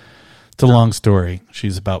 It's a long story.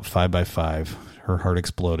 She's about 5'5". Her heart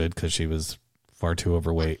exploded because she was far too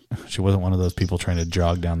overweight. She wasn't one of those people trying to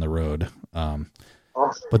jog down the road.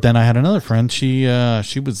 But then I had another friend. She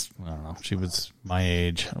was, I don't know, she was my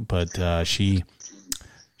age, but I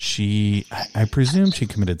presume she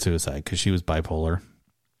committed suicide because she was bipolar.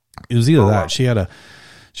 It was either that she had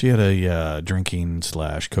a drinking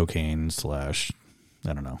 / cocaine / I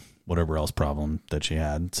don't know, whatever else problem that she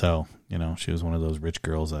had. So, she was one of those rich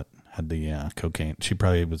girls that had the cocaine. She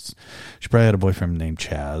probably had a boyfriend named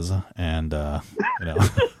Chaz, and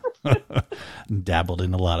dabbled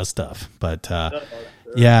in a lot of stuff. But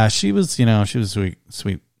yeah, she was a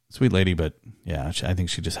sweet lady, but yeah, I think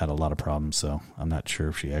she just had a lot of problems. So I'm not sure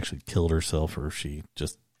if she actually killed herself or if she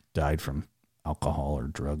just died from alcohol or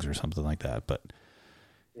drugs or something like that. But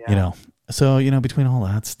so between all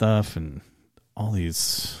that stuff and all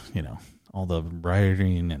these, all the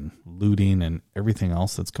rioting and looting and everything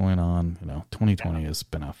else that's going on, 2020 has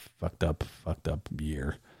been a fucked up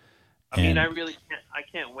year. I mean, I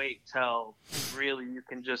can't wait till really you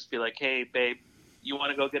can just be like, hey, babe, you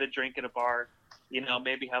want to go get a drink at a bar,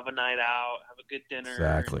 maybe have a night out, have a good dinner.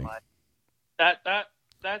 Exactly.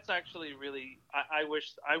 That's actually really, I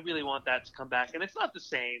really want that to come back. And it's not the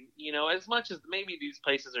same, as much as maybe these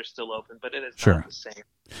places are still open, but it is not the same.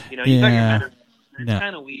 You got your better. It's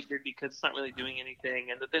kind of weird because it's not really doing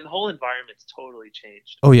anything, and the whole environment's totally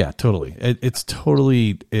changed. Oh yeah, totally. It's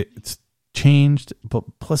changed, but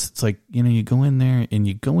plus it's like you go in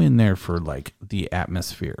there for like the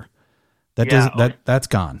atmosphere. That's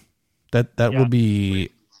gone. That will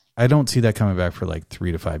be. I don't see that coming back for like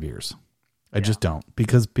 3 to 5 years. I just don't,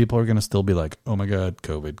 because people are going to still be like, oh my God,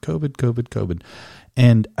 COVID.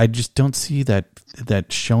 And I just don't see that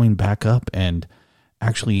showing back up and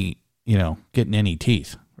actually, getting any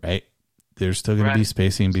teeth, right? There's still going to be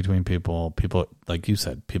spacing between people. People, like you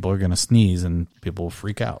said, people are going to sneeze and people will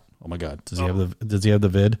freak out. Oh my God. Does he have the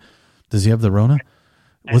vid? Does he have the Rona?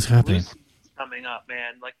 What's happening? Coming up,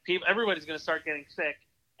 man. Like everybody's going to start getting sick.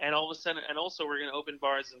 And all of a sudden, and also we're going to open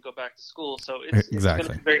bars and go back to school. So it's going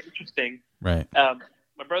to be very interesting. Right.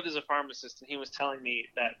 My brother's a pharmacist, and he was telling me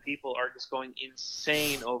that people are just going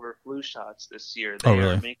insane over flu shots this year. They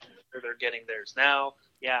really? are making sure they're getting theirs now.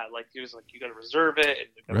 Yeah, like he was like, you got to reserve it, and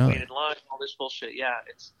you got to wait in line, all this bullshit. Yeah,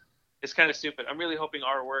 it's kind of stupid. I'm really hoping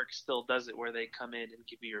our work still does it where they come in and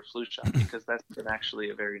give you your flu shot, because that's been actually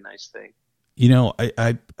a very nice thing.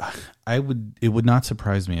 I would. It would not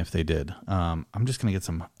surprise me if they did. I'm just gonna get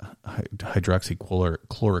some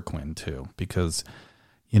hydroxychloroquine too, because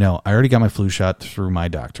I already got my flu shot through my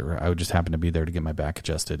doctor. I would just happen to be there to get my back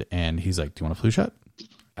adjusted, and he's like, "Do you want a flu shot?"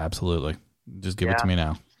 Absolutely, just give it to me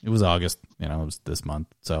now. It was August, it was this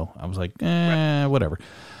month, so I was like, whatever.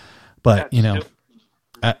 But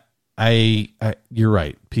I you're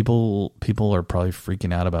right. People are probably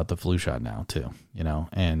freaking out about the flu shot now too.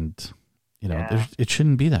 And. It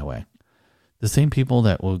shouldn't be that way. The same people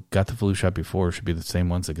that got the flu shot before should be the same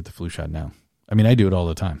ones that get the flu shot now. I mean, I do it all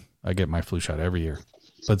the time. I get my flu shot every year.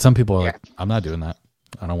 But some people are like, I'm not doing that.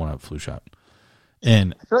 I don't want a flu shot.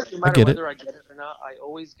 And I feel like no matter whether I get it or not, I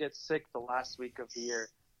always get sick the last week of the year.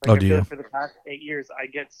 Like do you? For the past 8 years, I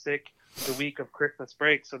get sick the week of Christmas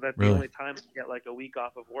break, so that's the only time I get like a week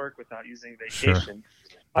off of work without using vacation.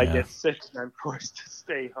 Sure. I get sick and I'm forced to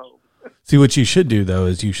stay home. See, what you should do, though,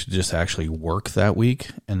 is you should just actually work that week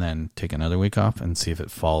and then take another week off and see if it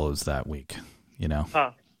follows that week, Yeah.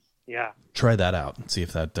 Try that out and see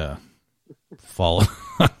if that follow.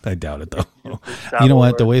 I doubt it, though. You know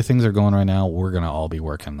what? The way things are going right now, we're going to all be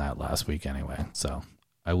working that last week anyway. So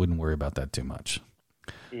I wouldn't worry about that too much.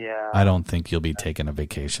 Yeah. I don't think you'll be taking a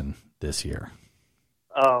vacation this year.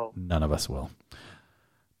 Oh. None of us will.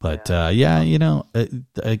 But, the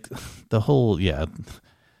whole,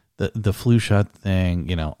 The flu shot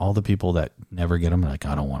thing, all the people that never get them are like,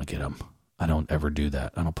 I don't want to get them. I don't ever do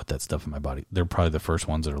that. I don't put that stuff in my body. They're probably the first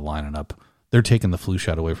ones that are lining up. They're taking the flu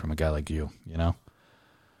shot away from a guy like you,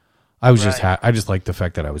 I was I just like the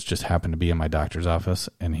fact that I was just happened to be in my doctor's office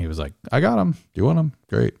and he was like, I got them. Do you want them?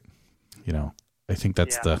 Great. I think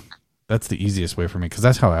that's the easiest way for me, because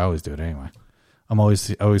that's how I always do it anyway. I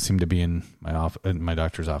always seem to be in my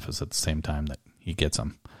doctor's office at the same time that he gets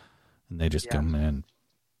them, and they just come in.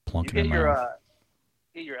 You get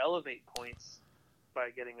your Elevate points by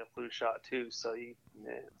getting a flu shot too. So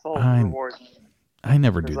it's all I- reward. I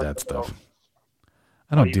never do There's that like a little- stuff.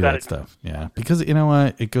 I don't you do gotta that stuff. Yeah, because you know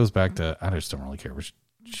what? It goes back to I just don't really care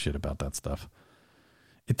shit about that stuff.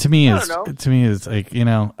 It to me is like, you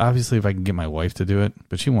know, obviously if I can get my wife to do it,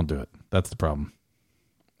 but she won't do it. That's the problem.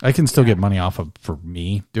 I can still get money off of for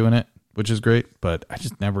me doing it, which is great, but I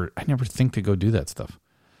never think to go do that stuff.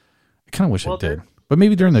 I kind of wish I did, but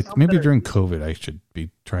maybe during COVID, I should be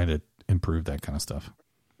trying to improve that kind of stuff.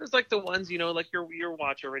 There's like the ones, you know, like your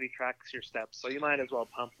watch already tracks your steps, so you might as well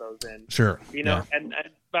pump those in. Sure. You know, and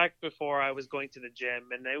back before I was going to the gym,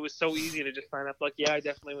 and it was so easy to just sign up. Like, yeah, I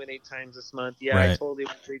definitely went 8 times this month. Yeah, Right. I totally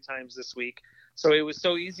went 3 times this week. So it was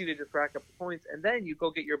so easy to just rack up the points, and then you go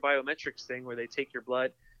get your biometrics thing where they take your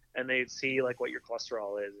blood and they see like what your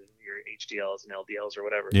cholesterol is and your HDLs and LDLs or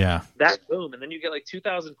whatever. Yeah. That boom, and then you get like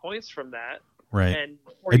 2,000 points from that. Right. And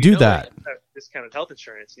I do that. You have discounted health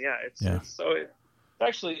insurance. Yeah, it's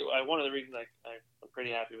actually one of the reasons I'm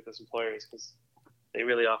pretty happy with this employer is because they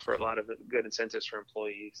really offer a lot of good incentives for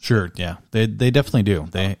employees. Sure, yeah, they definitely do.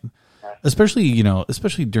 They, especially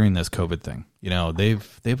during this COVID thing, you know,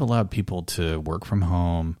 they've allowed people to work from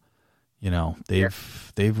home. You know,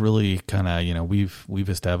 they've really kind of, you know, we've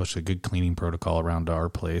established a good cleaning protocol around our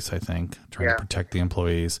place. I think trying to protect the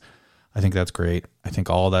employees. I think that's great. I think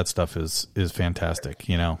all that stuff is fantastic.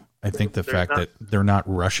 You know, I think the fact that they're not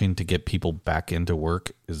rushing to get people back into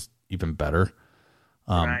work is even better.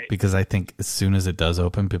 Because I think as soon as it does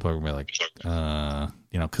open, people are going to be like,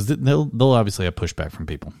 you know, because they'll obviously have pushback from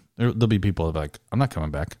people. There'll be people that are like, I'm not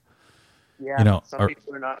coming back. Yeah, you know, some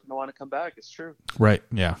people don't want to come back. It's true. Right.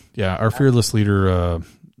 Yeah. Yeah. Our fearless leader,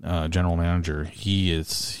 general manager, he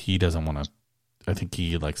doesn't want to. I think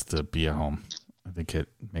he likes to be at home. I think it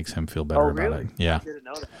makes him feel better about it. Yeah. I didn't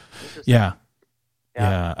know that. Yeah.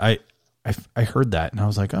 Yeah. I heard that and I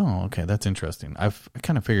was like, oh, okay, that's interesting. I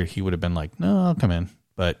kind of figured he would have been like, no, I'll come in,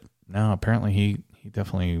 but no, apparently he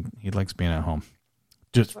likes being at home,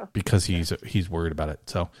 just because he's worried about it.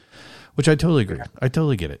 So, which I totally agree. I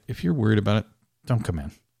totally get it. If you're worried about it, don't come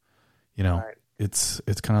in. You know, it's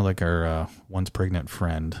kind of like our once pregnant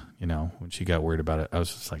friend. You know, when she got worried about it, I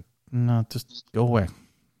was just like, no, just go away.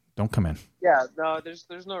 Don't come in. Yeah, no,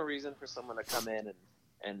 there's no reason for someone to come in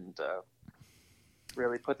and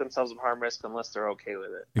really put themselves at harm risk unless they're okay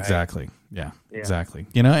with it. Right? Exactly. Yeah, exactly.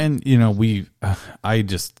 You know, and you know,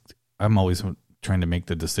 I'm always trying to make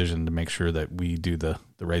the decision to make sure that we do the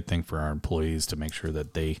right thing for our employees, to make sure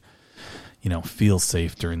that they, you know, feel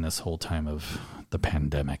safe during this whole time of the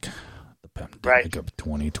pandemic of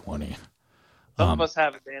 2020. Some of us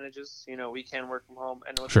have advantages. You know, we can work from home,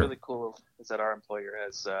 and what's really cool is that our employer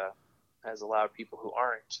has allowed people who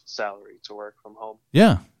aren't salary to work from home.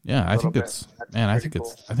 Yeah. I think it's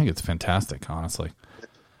fantastic. Honestly,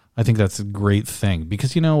 I think that's a great thing,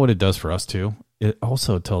 because you know what it does for us too. It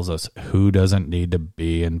also tells us who doesn't need to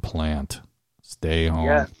be in plant. Stay home.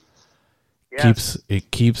 Yeah.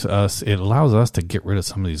 It allows us to get rid of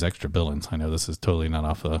some of these extra billings. I know this is totally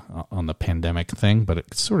not on the pandemic thing, but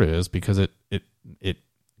it sort of is, because it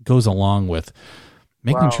goes along with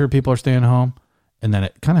making sure people are staying home, and then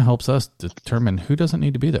it kind of helps us determine who doesn't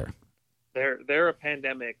need to be there. They're a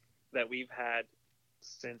pandemic that we've had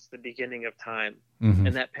since the beginning of time, mm-hmm.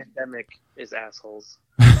 and that pandemic is assholes.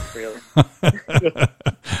 Really,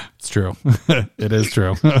 it's true. It is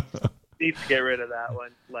true. Need to get rid of that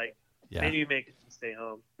one. Like, maybe make it stay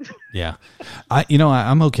home. Yeah,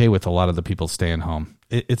 I'm okay with a lot of the people staying home.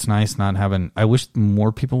 It's nice not having. I wish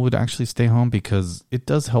more people would actually stay home, because it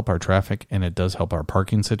does help our traffic and it does help our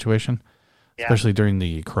parking situation. Especially during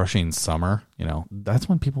the crushing summer, you know, that's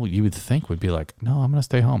when people you would think would be like, no, I'm going to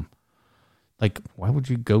stay home. Like, why would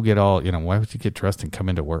you go get why would you get dressed and come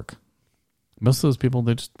into work? Most of those people,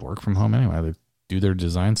 they just work from home anyway. They do their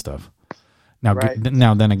design stuff. Now,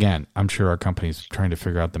 then again, I'm sure our company's trying to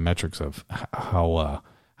figure out the metrics of how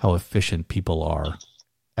efficient people are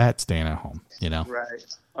at staying at home, you know? Right.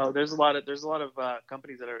 Oh, there's a lot of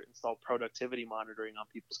companies that are installed productivity monitoring on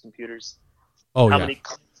people's computers. Oh, how many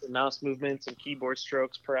clicks and mouse movements and keyboard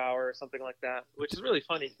strokes per hour or something like that, which is really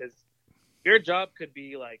funny, because your job could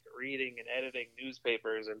be like reading and editing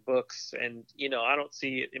newspapers and books, and you know, I don't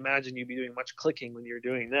imagine you be doing much clicking when you're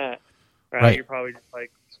doing that, right? You're probably just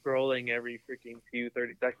like scrolling every freaking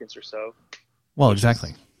 30 seconds or so. Well,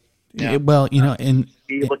 exactly. Yeah. Well, you know,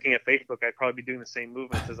 looking at Facebook, I'd probably be doing the same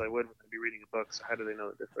movements as I would when I'd be reading a book. So how do they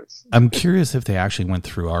know the difference? I'm curious if they actually went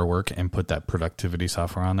through our work and put that productivity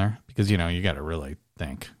software on there, because, you know, you got to really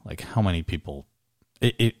think, like, how many people,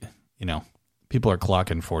 people are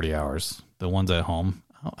clocking 40 hours. The ones at home,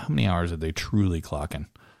 how many hours are they truly clocking?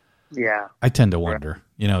 Yeah. I tend to wonder,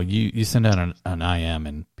 You know, you send out an IM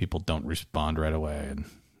and people don't respond right away, and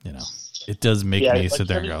you know, it does make me sit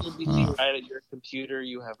there and go, right at your computer,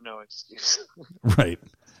 you have no excuse. Right.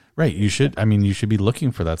 You should be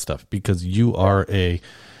looking for that stuff, because you are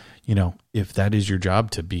if that is your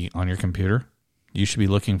job to be on your computer, you should be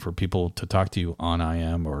looking for people to talk to you on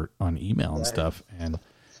IM or on email and stuff. And,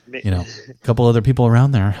 a couple other people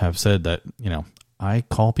around there have said that, I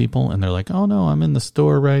call people and they're like, oh no, I'm in the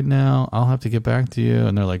store right now, I'll have to get back to you.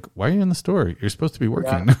 And they're like, why are you in the store? You're supposed to be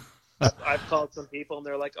working. Yeah. I've called some people and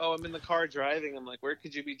they're like, oh, I'm in the car driving. I'm like, where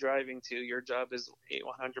could you be driving to? Your job is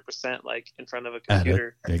 100% like in front of a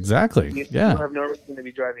computer. Exactly. You have no reason to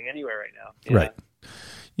be driving anywhere right now. Yeah.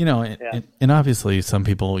 Right. And obviously some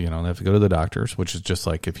people, they have to go to the doctors, which is just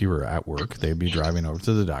like if you were at work, they'd be driving over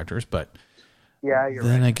to the doctors. But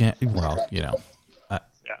then again, well,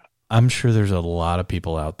 I'm sure there's a lot of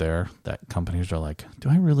people out there that companies are like, do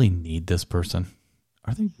I really need this person?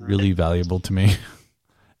 Are they really valuable to me?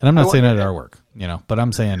 And I'm not saying that at our work, but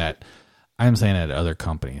I'm saying at other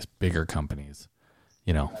companies, bigger companies,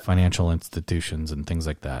 financial institutions and things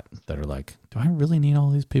like that are like, do I really need all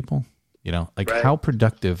these people? How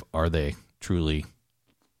productive are they truly?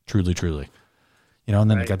 And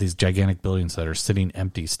then they got these gigantic buildings that are sitting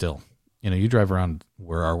empty still. You drive around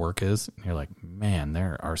where our work is and you're like, man,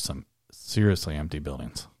 there are some seriously empty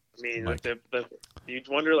buildings. I mean, you'd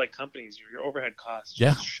wonder, like, companies, your overhead costs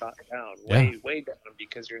just shot down, way down,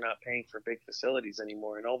 because you're not paying for big facilities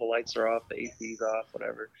anymore, and all the lights are off, the AC's off,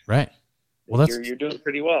 whatever. Right. Well, you're doing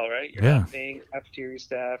pretty well, right? You're not paying cafeteria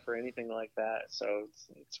staff or anything like that, so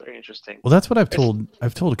it's very interesting. Well, that's what I've told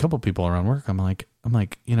a couple people around work. I'm like,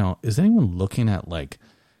 is anyone looking at like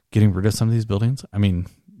getting rid of some of these buildings? I mean,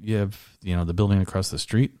 you have the building across the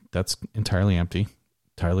street that's entirely empty.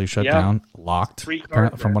 Entirely shut down, locked.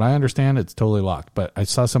 From what I understand, it's totally locked. But I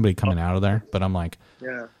saw somebody coming out of there. But I'm like,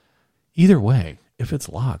 either way, if it's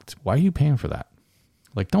locked, why are you paying for that?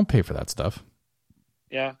 Like, don't pay for that stuff.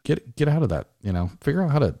 Yeah, get out of that. Figure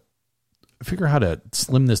out how to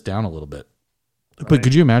slim this down a little bit. Right. But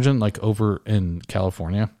could you imagine, like, over in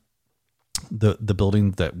California, the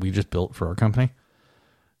building that we just built for our company?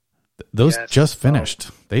 Those just finished.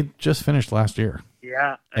 They just finished last year.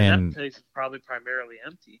 Yeah, and that place is probably primarily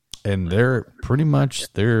empty. And they're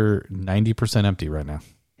 90% empty right now.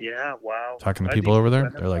 Yeah, wow. Talking to people over there,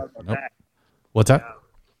 they're like, nope. What's that? Yeah.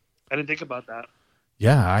 I didn't think about that.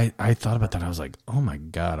 Yeah, I thought about that. I was like, oh my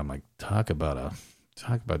God. I'm like, talk about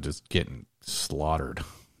just getting slaughtered.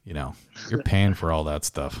 You're paying for all that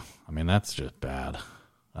stuff. I mean, that's just bad.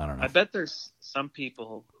 I don't know. I bet there's some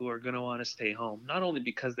people who are going to want to stay home, not only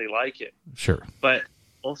because they like it. Sure. But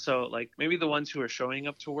also, like, maybe the ones who are showing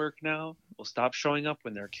up to work now will stop showing up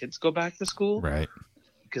when their kids go back to school. Right.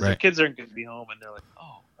 Because their kids aren't going to be home, and they're like,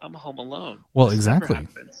 oh, I'm home alone. Well, exactly.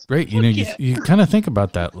 Right. You kind of think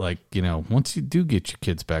about that. Like, once you do get your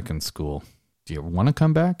kids back in school, do you want to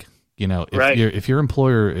come back? If your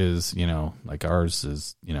employer is, like ours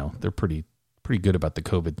is, they're pretty good about the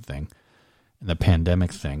COVID thing and the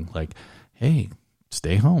pandemic thing. Like, hey,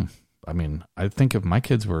 stay home. I mean, I think if my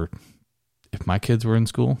kids were in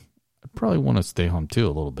school, I'd probably want to stay home too a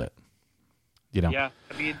little bit. Yeah.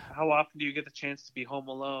 I mean, how often do you get the chance to be home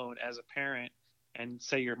alone as a parent and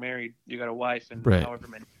say you're married, you got a wife and however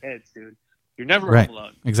many kids, dude? You're never home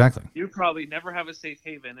alone. Exactly. You probably never have a safe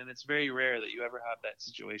haven, and it's very rare that you ever have that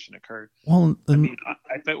situation occur. Well, I mean,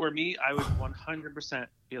 if it were me, I would 100%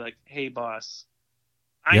 be like, hey, boss,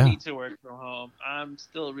 I need to work from home. I'm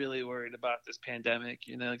still really worried about this pandemic.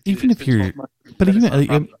 Like, dude, even if you're, but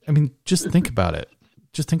even, I mean, just think about it.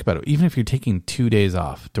 Even if you're taking 2 days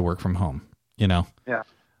off to work from home, Yeah.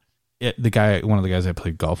 One of the guys I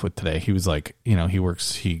played golf with today, he was like, he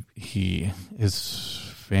works,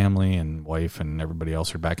 his family and wife and everybody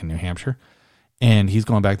else are back in New Hampshire, and he's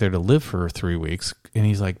going back there to live for 3 weeks. And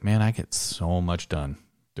he's like, man, I get so much done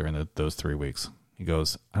during those 3 weeks. He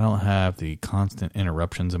goes, I don't have the constant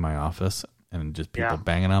interruptions in my office and just people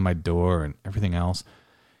banging on my door and everything else.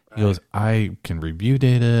 He goes, I can review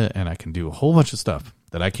data and I can do a whole bunch of stuff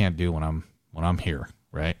that I can't do when I'm here,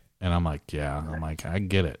 right? And I'm like, I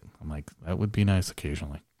get it. I'm like, that would be nice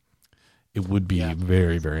occasionally. It would be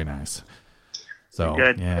very, very nice. So,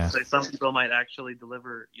 good. Yeah. So some people might actually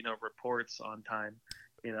deliver, reports on time.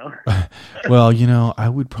 Well, I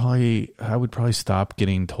would probably stop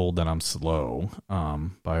getting told that I'm slow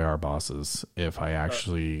by our bosses if I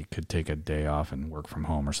actually could take a day off and work from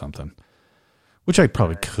home or something, which I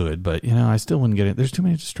probably could, but I still wouldn't get it. There's too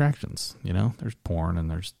many distractions. There's porn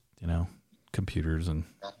and there's computers and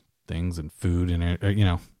things and food and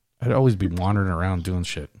I'd always be wandering around doing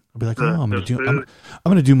shit. I'd be like, oh, I'm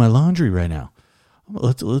gonna do my laundry right now.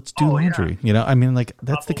 let's do laundry. You know, I mean, like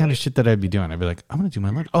that's the kind of shit that I'd be doing. I'd be like, I'm gonna do my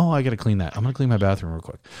laundry. Oh, I gotta clean that. I'm gonna clean my bathroom real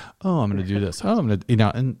quick. Oh, I'm gonna do this. Oh, I'm gonna, you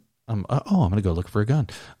know, and I'm gonna go look for a gun.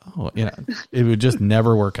 Oh, you know, it would just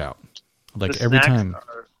never work out. Like The every snacks time.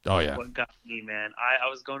 are Oh yeah. what got me, man. I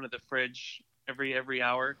was going to the fridge every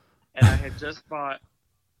hour, and I had just bought.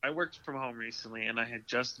 I worked from home recently, and I had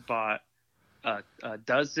just bought a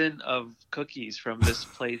dozen of cookies from this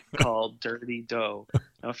place called Dirty Dough.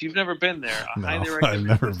 Now, if you've never been there, I highly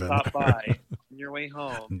recommend you stop by on your way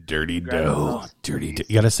home. Dirty Dough. Dirty Dough.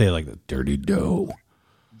 You got to say it like the Dirty Dough.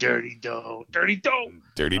 Dirty Dough. Dirty Dough.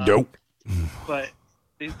 Dirty Dough. But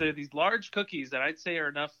they're these large cookies that I'd say are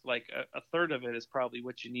enough, like a third of it is probably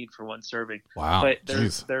what you need for one serving. Wow. But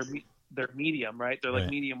they're medium, right? They're like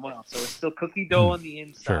medium well. So it's still cookie dough on the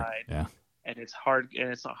inside. Sure. Yeah. And it's hard,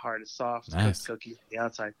 and it's not hard. It's soft, nice. cookies on the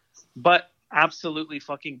outside. But absolutely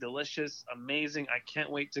fucking delicious, amazing. I can't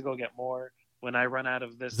wait to go get more when I run out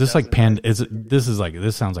of this. Is this like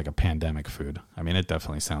this sounds like a pandemic food. I mean, it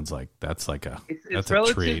definitely sounds like that's like it's a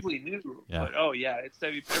relatively treat. new. Yeah.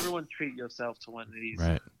 But everyone treat yourself to one of these.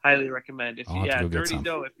 Right. Highly recommend. If I'll have to go get Dirty some.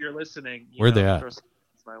 Dough, if you're listening, Where they at? throw some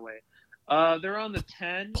my way. They're on the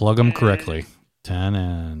 10. Plug them correctly. 10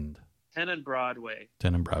 and Broadway.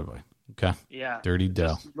 10 and Broadway. Okay. Yeah. Dirty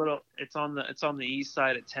Dough. It's on the east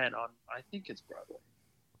side at 10 on, I think it's Broadway.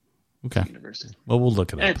 Okay. University. Well, we'll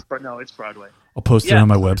look it up. It's Broadway. I'll post it on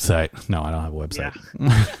my website. No, I don't have a website.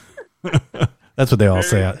 Yeah. That's what they all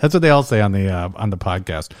say. That's what they all say on the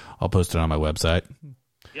podcast. I'll post it on my website.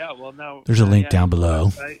 Yeah. Well, now there's a link down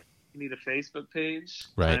below. You need a Facebook page.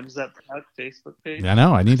 Right. Time's Up Tuck Facebook page. Yeah, I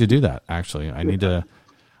know. I need to do that. Actually, I need to.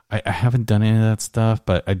 I haven't done any of that stuff,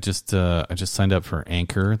 but I just signed up for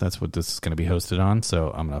Anchor. That's what this is going to be hosted on.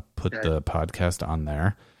 So I'm going to put the podcast on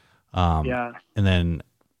there. And then,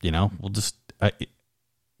 we'll just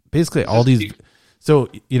basically all these. So,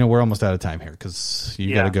 we're almost out of time here because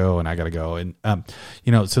you got to go and I got to go. And,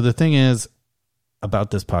 so the thing is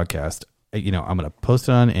about this podcast, I'm going to post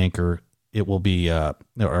it on Anchor. It will be,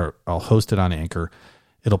 or I'll host it on Anchor.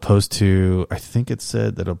 It'll post to, I think it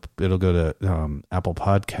said that it'll go to Apple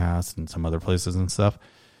Podcasts and some other places and stuff.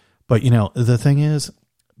 But, the thing is,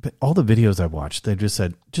 all the videos I've watched, they just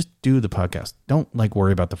said, just do the podcast. Don't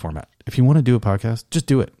worry about the format. If you want to do a podcast, just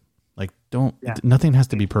do it. Nothing has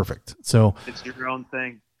to be perfect. So it's your own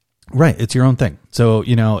thing. Right. It's your own thing. So,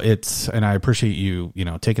 and I appreciate you,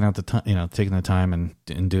 taking out the time, taking the time and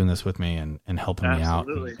doing this with me and helping me out.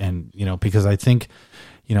 And, because I think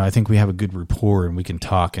we have a good rapport and we can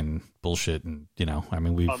talk and bullshit and,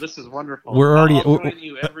 this is wonderful. We're I'll join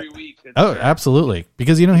you every week. Absolutely.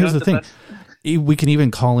 Because, here's the thing. We can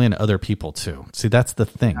even call in other people too. See, that's the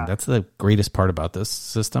thing. Yeah. That's the greatest part about this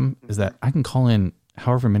system is that I can call in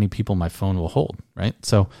however many people my phone will hold. Right.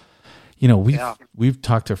 So, we've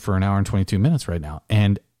talked for an hour and 22 minutes right now.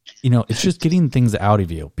 And, it's just getting things out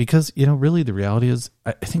of you because, really the reality is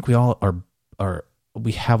I think we all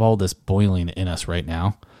we have all this boiling in us right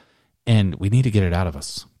now and we need to get it out of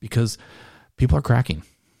us because people are cracking.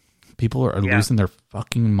 People are losing their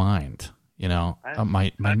fucking mind. My are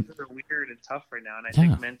weird and tough right now. And I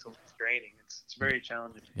think mentally it's draining. It's very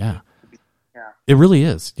challenging. Yeah. It really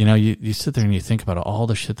is. You sit there and you think about all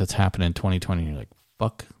the shit that's happened in 2020 and you're like,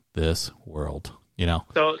 fuck this world,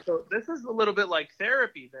 So this is a little bit like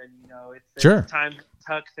therapy then, it's time to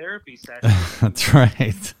tuck therapy session. That's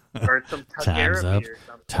right. Or some tuck therapy or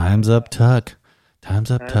something. Time's up, tuck.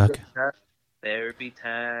 Time's up, tuck. Therapy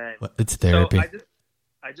time. Well, it's therapy. So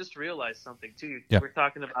I just realized something too. Yeah. We're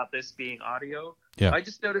talking about this being audio. Yeah. I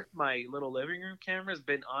just noticed my little living room camera has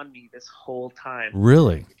been on me this whole time.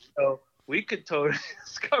 Really? So we could totally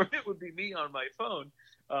discover it would be me on my phone.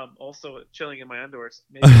 Also chilling in my underwears.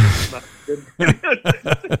 Maybe it's not good.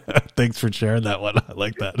 Thanks for sharing that one. I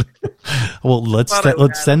like that. Well, let's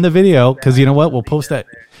send the video because you know what? We'll post that.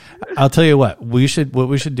 I'll tell you what we should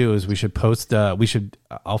do is we should post. I'll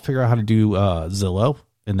figure out how to do Zillow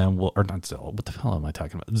and then not Zillow. What the hell am I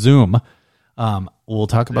talking about? Zoom. We'll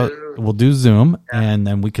talk about. We'll do Zoom and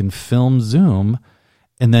then we can film Zoom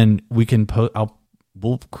and then we can post.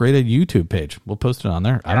 We'll create a YouTube page. We'll post it on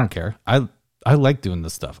there. Yeah. I don't care. I like doing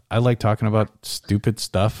this stuff. I like talking about stupid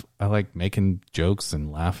stuff. I like making jokes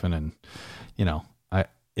and laughing and,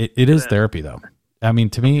 it is therapy though. I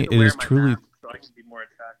mean, to me, it is truly. So I can be more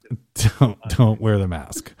attractive. Don't wear the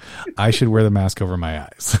mask. I should wear the mask over my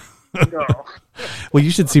eyes. No. Well,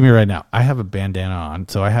 you should see me right now. I have a bandana on,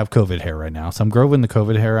 so I have COVID hair right now. So I'm growing the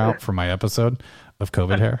COVID hair out for my episode of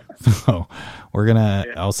COVID hair. So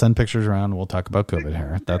I'll send pictures around. And we'll talk about COVID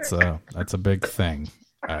hair. That's a big thing.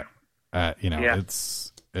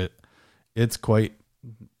 It's quite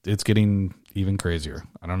it's getting even crazier.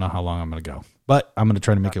 I don't know how long I'm going to go, but I'm going to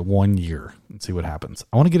try to make it 1 year and see what happens.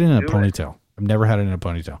 I want to get it in a ponytail. I've never had it in a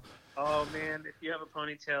ponytail. Oh man, if you have a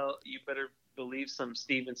ponytail, you better believe some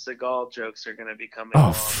Steven Seagal jokes are going to be coming.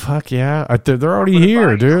 Oh, fuck yeah. They're already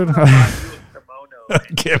here, dude.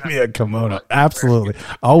 Give me a kimono. Absolutely.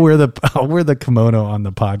 I'll wear the kimono on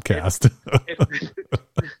the podcast.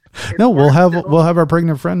 No, we'll have our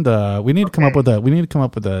pregnant friend. We need to come up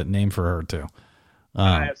with a name for her too.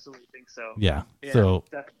 I absolutely think so. Yeah. So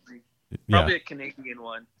definitely. Probably a Canadian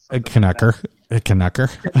one. A Canucker. Like a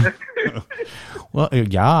Canucker. Well,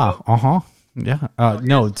 yeah. Yeah.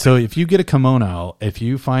 No. So if you get a kimono, if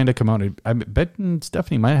you find a kimono, I bet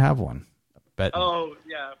Stephanie might have one. Oh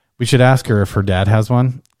yeah. We should ask her if her dad has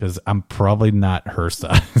one, because I'm probably not her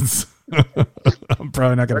size. I'm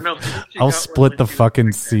probably not gonna. I'll split the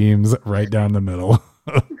fucking seams right down the middle.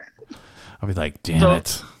 I'll be like, damn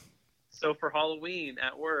it. So for Halloween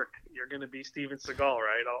at work, you're gonna be Steven Seagal,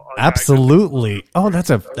 right? Absolutely. Oh,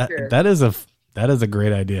 that is a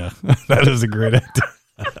great idea. That is a great idea.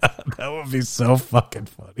 That would be so fucking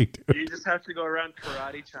funny, dude. You just have to go around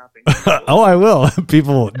karate chopping. Oh, I will.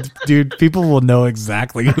 People will know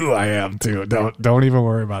exactly who I am too. Don't even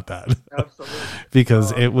worry about that. Absolutely.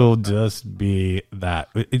 Because it will just be that.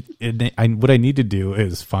 What I need to do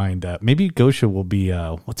is find maybe Gosha will be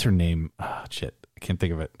what's her name? Oh, shit, I can't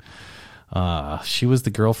think of it. She was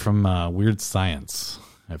the girl from Weird Science.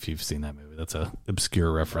 If you've seen that movie, that's a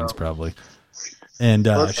obscure reference, probably. And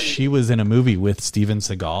she was in a movie with Steven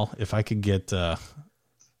Seagal. If I could get, let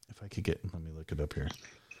me look it up here.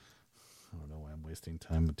 I don't know why I'm wasting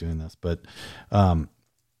time with doing this, but I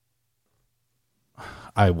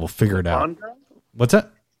will figure it out. Bond girl? What's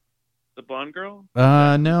that? The Bond girl?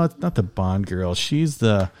 No, it's not the Bond girl. She's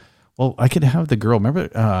I could have the girl.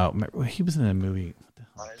 Remember he was in a movie.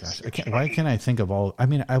 Oh, gosh, why can't I think of all? I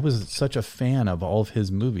mean, I was such a fan of all of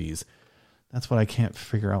his movies. That's what I can't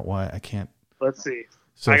figure out why I can't. Let's see.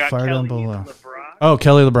 So Fire Down Below. Oh,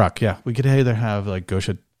 Kelly LeBrock. Yeah, we could either have like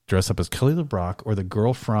Gosha dress up as Kelly LeBrock or the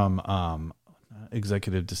girl from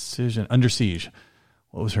Executive Decision, Under Siege.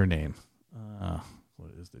 What was her name?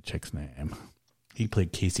 What is the chick's name? He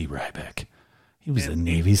played Casey Ryback. He was a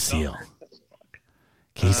Navy SEAL.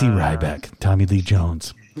 Casey Ryback, Tommy Lee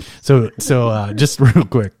Jones. So just real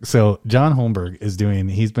quick. So John Holmberg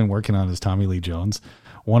he's been working on his Tommy Lee Jones.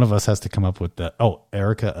 One of us has to come up with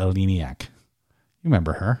Erica Eleniak. You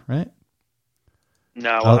remember her, right?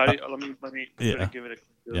 No, let me give it a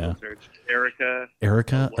Google search.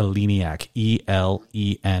 Erica Eleniak,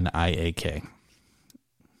 Eleniak.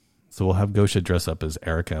 So we'll have Gosha dress up as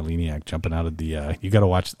Erica Eleniak jumping out of the. You got to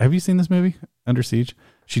watch. Have you seen this movie, Under Siege?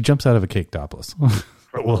 She jumps out of a cake topless.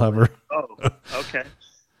 We'll have her. Oh, okay.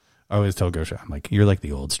 I always tell Gosha, I'm like, you're like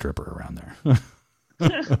the old stripper around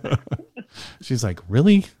there. She's like,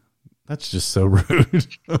 really? That's just so rude.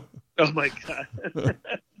 Oh my god.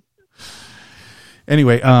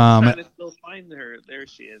 Anyway, I'm trying to still find her. There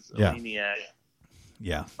she is. Yeah. Eleniak.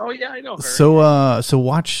 Yeah. Oh yeah, I know her. So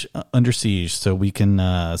watch Under Siege so we can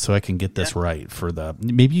so I can get this right for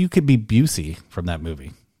maybe you could be Busey from that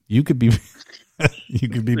movie. You could be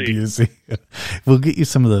Busey. We'll get you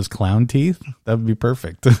some of those clown teeth. That would be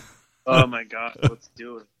perfect. Oh my god, let's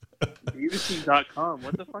do it. Busey.com.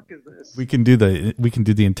 What the fuck is this? We can do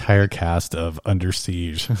the entire cast of Under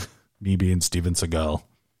Siege. Me being Steven Seagal.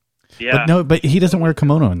 Yeah. But he doesn't wear a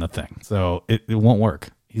kimono in the thing, so it won't work.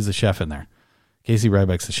 He's a chef in there. Casey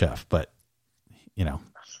Ryback's a chef, but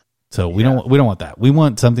so we don't want that. We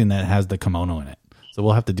want something that has the kimono in it. So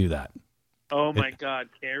we'll have to do that. Oh my god,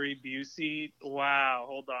 Gary Busey! Wow,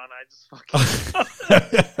 hold on, I just fucking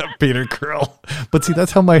Peter Krill. But see,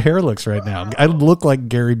 that's how my hair looks right now. I look like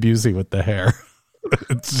Gary Busey with the hair.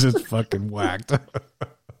 It's just fucking whacked.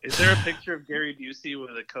 Is there a picture of Gary Busey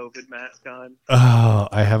with a COVID mask on? Oh,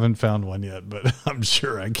 I haven't found one yet, but I'm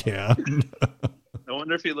sure I can. I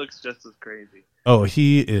wonder if he looks just as crazy. Oh,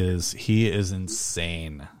 he is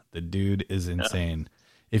insane. The dude is insane.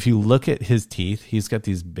 If you look at his teeth, he's got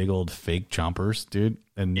these big old fake chompers, dude,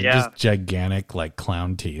 and they're just gigantic like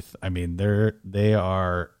clown teeth. I mean, they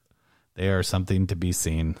are something to be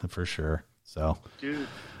seen for sure. So, dude,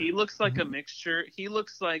 he looks like a mixture. He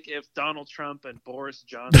looks like if Donald Trump and Boris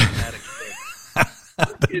Johnson had a kid.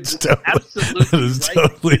 It's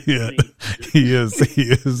absolutely it. He is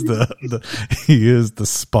the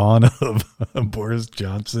spawn of Boris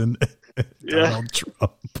Johnson and Donald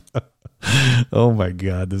Trump. Oh my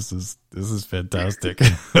god, this is fantastic.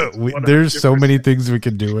 There's so many things we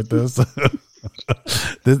can do with this.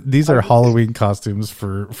 These are Halloween costumes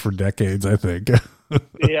for decades, I think.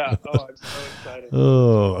 Yeah. Oh, I'm so excited.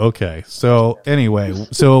 Oh, okay. So anyway,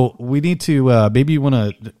 so we need to maybe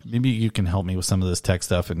you can help me with some of this tech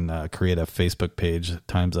stuff and create a Facebook page,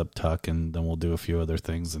 Times Up Tuck, and then we'll do a few other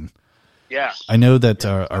things. And yeah, I know that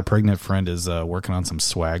our pregnant friend is working on some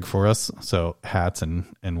swag for us, so hats and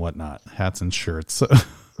whatnot, hats and shirts.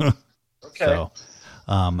 okay. So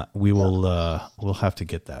we will we'll have to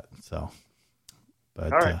get that. So,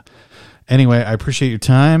 but all right. Anyway, I appreciate your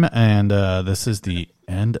time, and this is the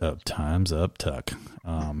end of Times Up Tuck.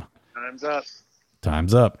 Time's up.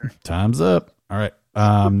 Time's up. Time's up. All right.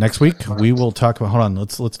 Next week we will talk about. Hold on.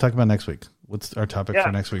 Let's talk about next week. What's our topic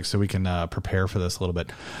for next week, so we can prepare for this a little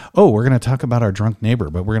bit. Oh, we're going to talk about our drunk neighbor,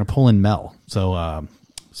 but we're going to pull in Mel. So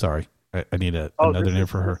sorry, I need another name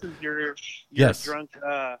for her. This is your yes, drunk.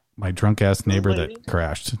 My drunk ass neighbor lady? that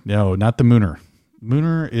crashed. No, not the Mooner.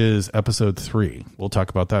 Mooner is episode 3. We'll talk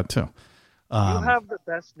about that too. You have the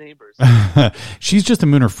best neighbors. She's just a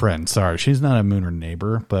Mooner friend. Sorry, she's not a Mooner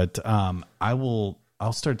neighbor, but I'll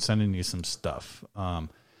start sending you some stuff.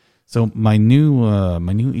 So my new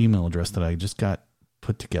email address that I just got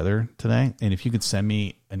put together today, and if you could send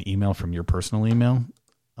me an email from your personal email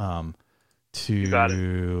to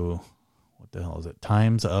what the hell is it?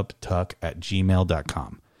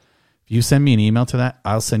 timesuptuck@gmail.com. If you send me an email to that,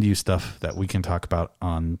 I'll send you stuff that we can talk about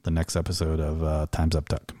on the next episode of Times Up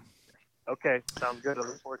Tuck. Okay, sounds good. I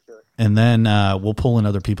look forward to it. And then we'll pull in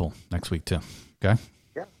other people next week too. Okay?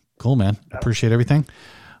 Yeah. Cool, man. Appreciate everything.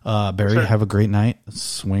 Barry, sure. have a great night.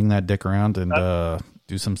 Swing that dick around and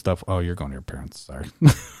do some stuff. Oh, you're going to your parents. Sorry.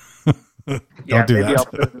 Don't do that. I'll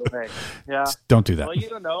put it in the thing. Yeah. Don't do that. Well, you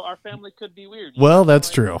don't know. Our family could be weird. Well,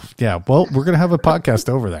 that's true. Yeah. Well, we're going to have a podcast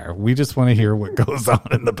over there. We just want to hear what goes on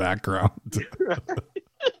in the background.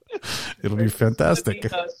 It'll be fantastic.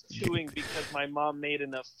 It'll be us chewing because my mom made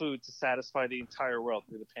enough food to satisfy the entire world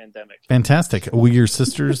through the pandemic. Fantastic. Will your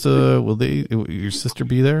sisters, will your sister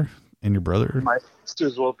be there? And your brother? My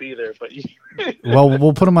sisters will be there, but you... Well,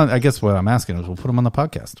 we'll put them on. I guess what I'm asking is we'll put them on the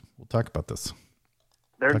podcast. We'll talk about this.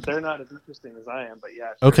 They're not as interesting as I am, but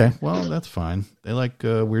yeah. Sure. Okay, well that's fine. They like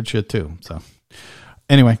weird shit too. So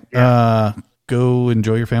anyway, go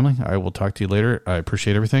enjoy your family. I will talk to you later. I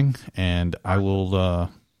appreciate everything, and I will.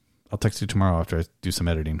 I'll text you tomorrow after I do some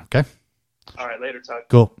editing. Okay. All right. Later, Todd.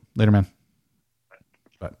 Cool. Later, man.